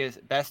of the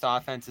best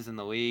offenses in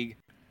the league.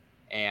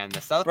 And the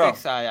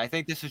Celtics, I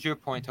think this was your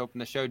point to open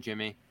the show,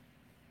 Jimmy,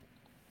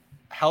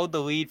 held the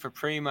lead for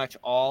pretty much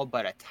all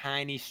but a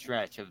tiny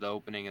stretch of the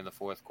opening of the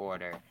fourth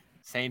quarter.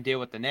 Same deal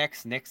with the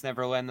Knicks. Knicks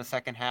never led in the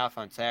second half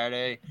on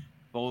Saturday.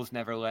 Bulls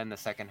never led in the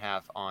second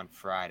half on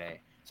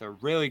Friday. So a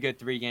really good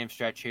 3-game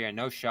stretch here.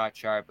 No shot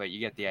chart, but you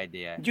get the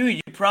idea. Dude,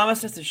 you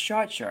promised us a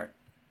shot chart.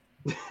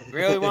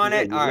 Really want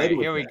it? All right,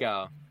 here we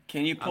go.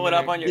 Can you pull it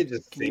up on your... You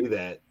just say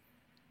that.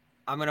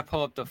 I'm going to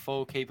pull up the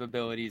full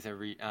capabilities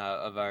of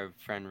our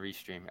friend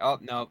Restream. Oh,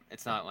 no,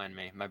 it's not letting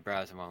me. My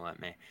browser won't let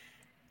me.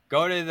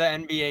 Go to the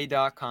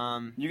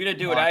NBA.com. You're going to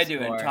do what I do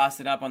and toss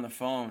it up on the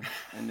phone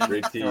and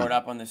then throw it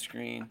up on the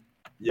screen.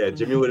 Yeah,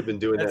 Jimmy would have been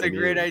doing That's that. That's a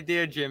great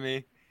idea,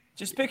 Jimmy.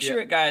 Just picture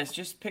it, guys.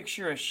 Just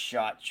picture a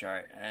shot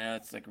chart. I know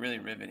it's like really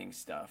riveting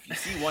stuff. You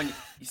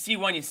see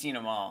one, you've seen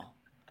them all.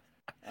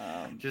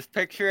 Just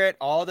picture it.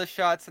 All the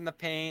shots in the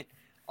paint,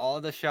 all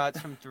the shots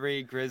from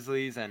three,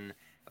 Grizzlies, and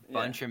a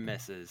bunch of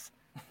misses.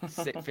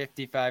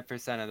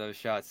 55% of those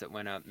shots that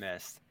went up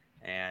missed.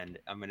 And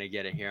I'm going to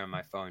get it here on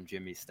my phone,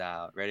 Jimmy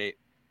style. Ready?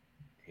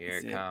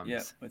 Here it comes.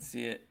 Yeah, let's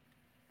see it.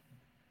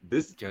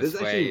 This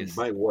actually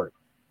might work.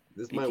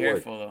 This Be might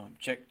careful, work. though.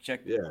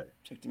 Check. Yeah.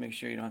 Check to make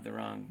sure you don't have the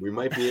wrong. We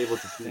might be able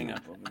to see thing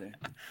up over there.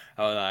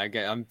 Hold on,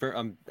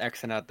 I'm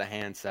Xing out the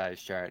hand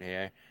size chart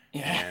here.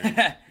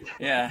 Yeah,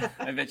 yeah,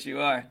 I bet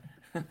you are.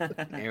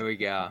 Here we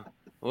go.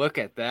 Look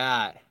at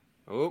that.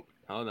 Oh,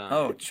 hold on.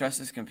 Oh, trust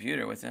this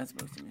computer. What's that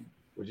supposed to mean?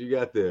 What you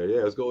got there?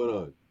 Yeah, what's going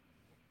on?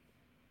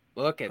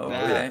 Look at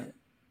that. Yeah.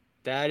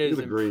 That is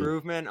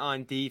improvement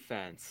on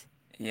defense.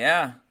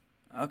 Yeah.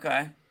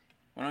 Okay.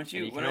 Why don't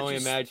you?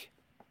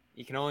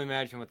 You can only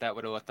imagine what that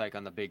would have looked like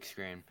on the big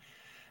screen.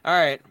 All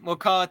right, we'll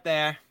call it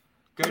there.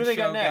 Good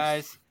show,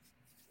 guys.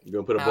 You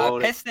gonna put a ball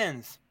in it?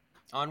 Pistons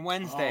on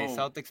Wednesday. Oh.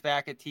 Celtics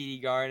back at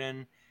TD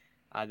Garden.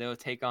 They'll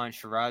take on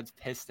Sherrod's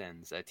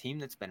Pistons, a team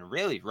that's been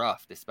really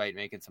rough despite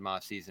making some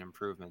offseason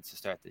improvements to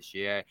start this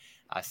year.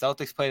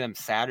 Celtics play them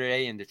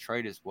Saturday in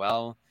Detroit as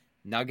well.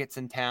 Nuggets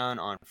in town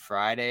on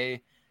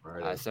Friday.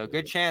 So a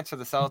good chance for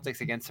the Celtics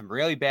against some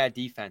really bad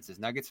defenses.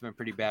 Nuggets have been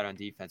pretty bad on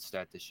defense to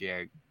start this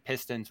year.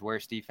 Pistons,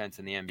 worst defense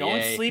in the NBA.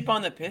 Don't sleep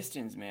on the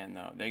Pistons, man,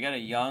 though. They got a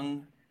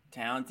young,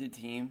 talented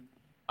team.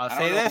 I'll I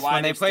say don't know this: why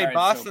when they they played started so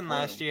Boston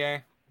poorly. last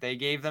year, they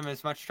gave them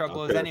as much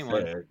trouble Okay, as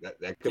anyone. fair.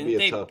 That could Didn't be a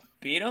they tough.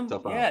 beat them?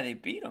 tough Yeah, out. they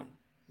beat them.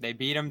 They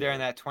beat them during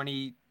that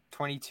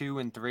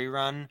 22-3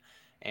 run,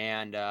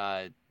 and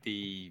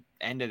the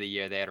end of the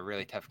year they had a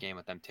really tough game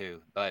with them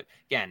too. But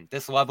again,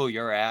 this level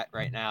you're at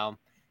right now,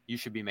 you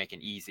should be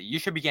making easy. You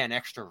should be getting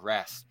extra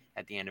rest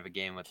at the end of a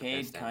game with the Cade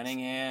Pistons.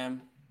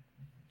 Cunningham,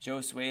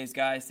 Joe Sway's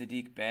guy,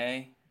 Sadiq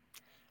Bey.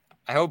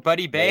 I hope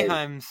Buddy Hey,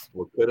 Boeheim's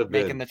what could have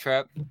making been? the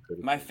trip.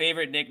 My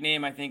favorite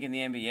nickname, I think, in the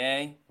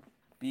NBA,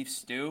 Beef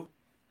Stew.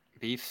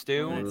 Beef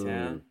stew. Moving to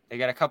town. They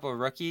got a couple of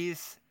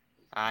rookies,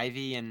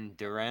 Ivy and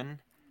Duren.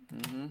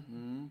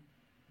 Mm-hmm.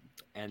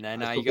 And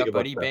then I you still got think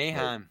Buddy about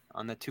that, Boeheim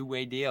on the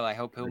 2-way deal. I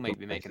hope he'll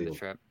be making the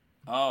trip.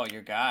 Oh,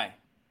 your guy.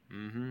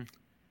 Mm-hmm.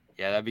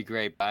 Yeah, that'd be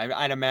great. But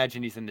I'd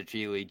imagine he's in the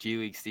G League. G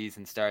League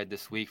season started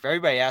this week. For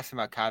everybody asking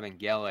about Cobb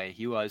Gele,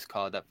 he was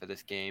called up for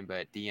this game,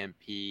 but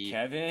DMP,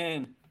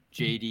 Kevin.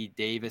 JD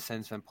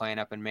Davison's been playing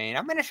up in Maine.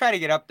 I'm going to try to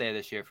get up there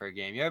this year for a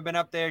game. You ever been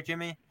up there,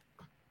 Jimmy?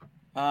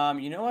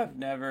 I've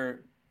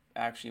never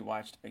actually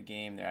watched a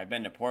game there. I've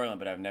been to Portland,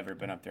 but I've never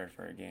been up there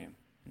for a game.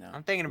 No.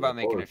 I'm thinking about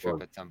making a Portland's trip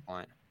fun. at some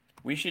point.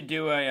 We should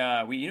do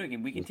a we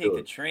can Let's take do the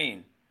it.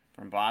 train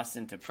from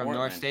Boston to From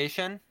Portland. North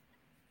Station?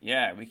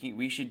 Yeah,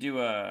 we should do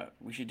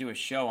a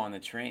show on the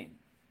train.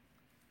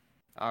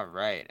 All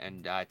right.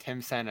 And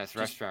Tim sent us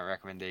restaurant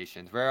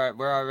recommendations. We're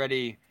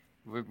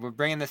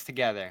bringing this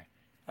together.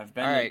 I've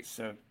been All right.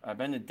 I've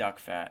been to Duck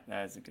Fat.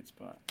 That is a good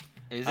spot.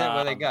 Is it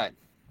where they Um, got?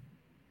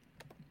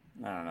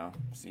 I don't know,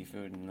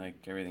 seafood and like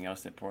everything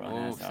else that Portland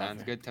Oh, has to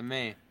sounds offer. good to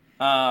me.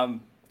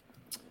 Poutine.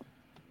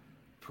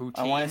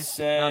 I want to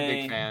say, I'm a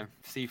big fan.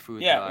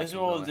 Seafood. yeah, this is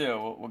what we'll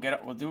do.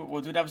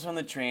 We'll do an episode on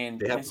the train.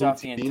 They have Piss off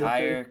the poutine up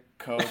entire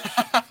coach.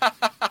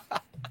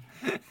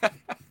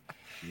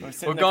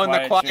 We'll go in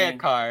the quiet train.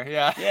 car.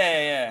 Yeah.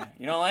 Yeah.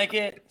 You don't like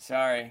it?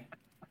 Sorry.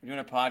 We're doing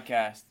a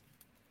podcast.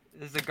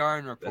 This is the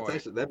Garden That's Report.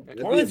 actually that'd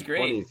be Portland's a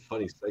great.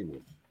 funny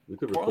segment. We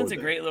could Portland's a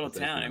record great that. little That's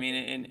town. I actually-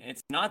 mean, and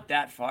it's not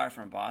that far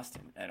from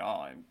Boston at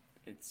all.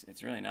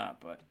 It's really not.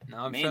 But No,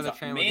 I'm Maine's, sure the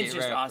train will Maine's get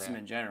just right up awesome there.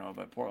 in general.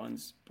 But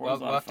Portland's We'll a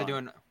lot have of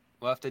fun.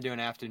 we'll have to do an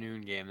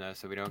afternoon game though,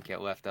 so we don't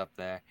get left up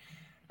there.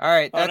 All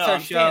right, Oh that's no, our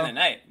I'm staying the show.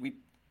 night. We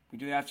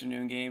do the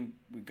afternoon game.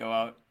 We go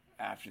out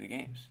after the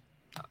games.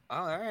 Oh,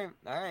 all right.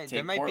 There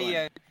Take might be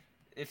Portland.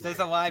 if there's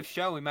a live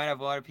show, we might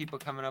have a lot of people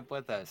coming up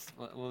with us.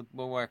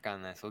 We'll work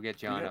on this. We'll get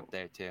John Yeah. up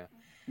there too.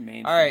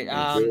 Main All right,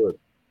 fans. Let's do it.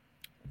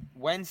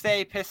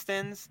 Wednesday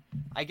Pistons.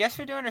 I guess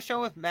we're doing a show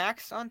with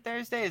Max on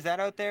Thursday. Is that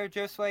out there,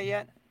 Josue,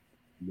 yet?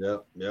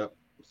 Yep.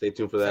 Stay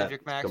tuned for that.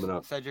 Coming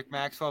up. Cedric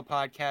Maxwell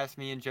podcast.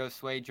 Me and Joe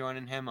Sway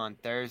joining him on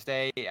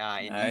Thursday in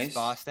Nice. East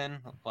Boston,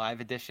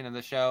 live edition of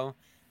the show.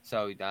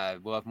 So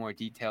we'll have more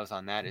details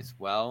on that as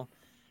well.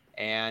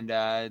 And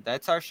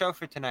that's our show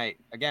for tonight.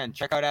 Again,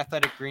 check out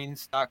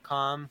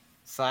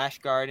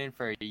athleticgreens.com/garden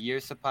for a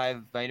year's supply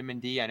of vitamin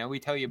D. I know we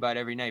tell you about it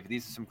every night, but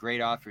these are some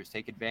great offers.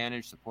 Take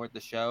advantage, support the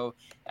show.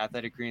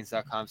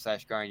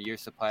 athleticgreens.com/garden,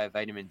 year's supply of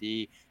vitamin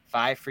D.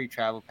 5 free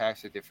travel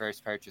packs with your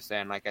first purchase.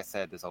 And like I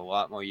said, there's a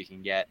lot more you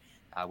can get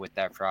with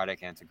that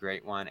product, and it's a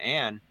great one.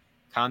 And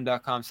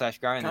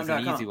com.com/garden, that's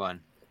an easy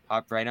one.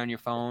 Hop right on your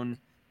phone,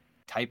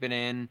 type it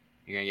in.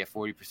 You're going to get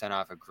 40%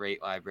 off a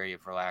great library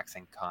of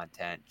relaxing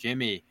content.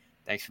 Jimmy,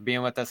 thanks for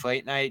being with us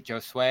late night. Joe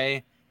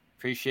Sway,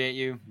 appreciate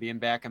you being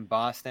back in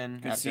Boston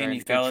Good after seeing a you,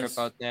 good fellas.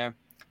 trip out there.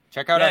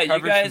 Check out Yeah, our you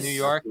coverage guys- from New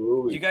York.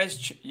 Absolutely.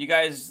 You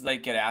guys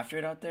like get after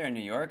it out there in New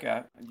York?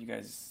 You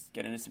guys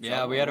get into some Yeah,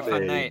 trouble? we had a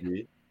fun night.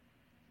 Maybe.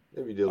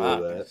 Yeah, we did a Wow,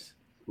 little of that. 'cause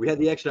We had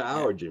the extra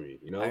hour, Jimmy.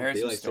 You know, I heard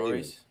some daylight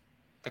savings. stories.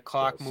 The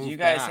clock So So moved you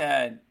guys back.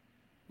 had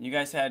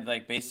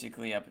like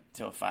basically up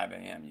until 5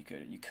 a.m. You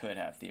could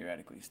have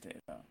theoretically stayed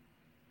out.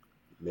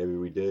 Maybe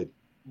we did.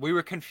 We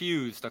were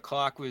confused. The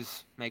clock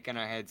was making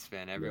our heads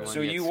spin. Everyone.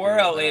 So gets you screwed were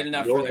out by late that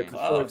enough You're for the right.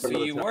 clock. Sorry Oh, for so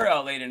another you time. were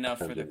out late enough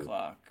for the Jimmy.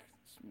 clock.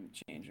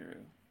 Change your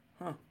route.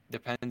 Huh.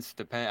 Depends.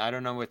 I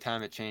don't know what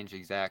time it changed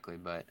exactly,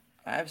 but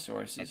I have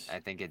sources. I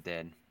think it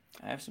did.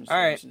 I have some All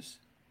right. sources.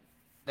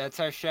 That's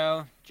our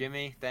show.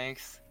 Jimmy,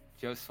 thanks.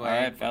 Joe Sway. All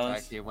right, We'll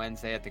fellas. talk to you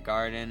Wednesday at the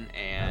Garden.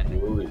 And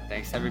Absolutely.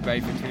 thanks everybody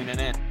for tuning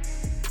in.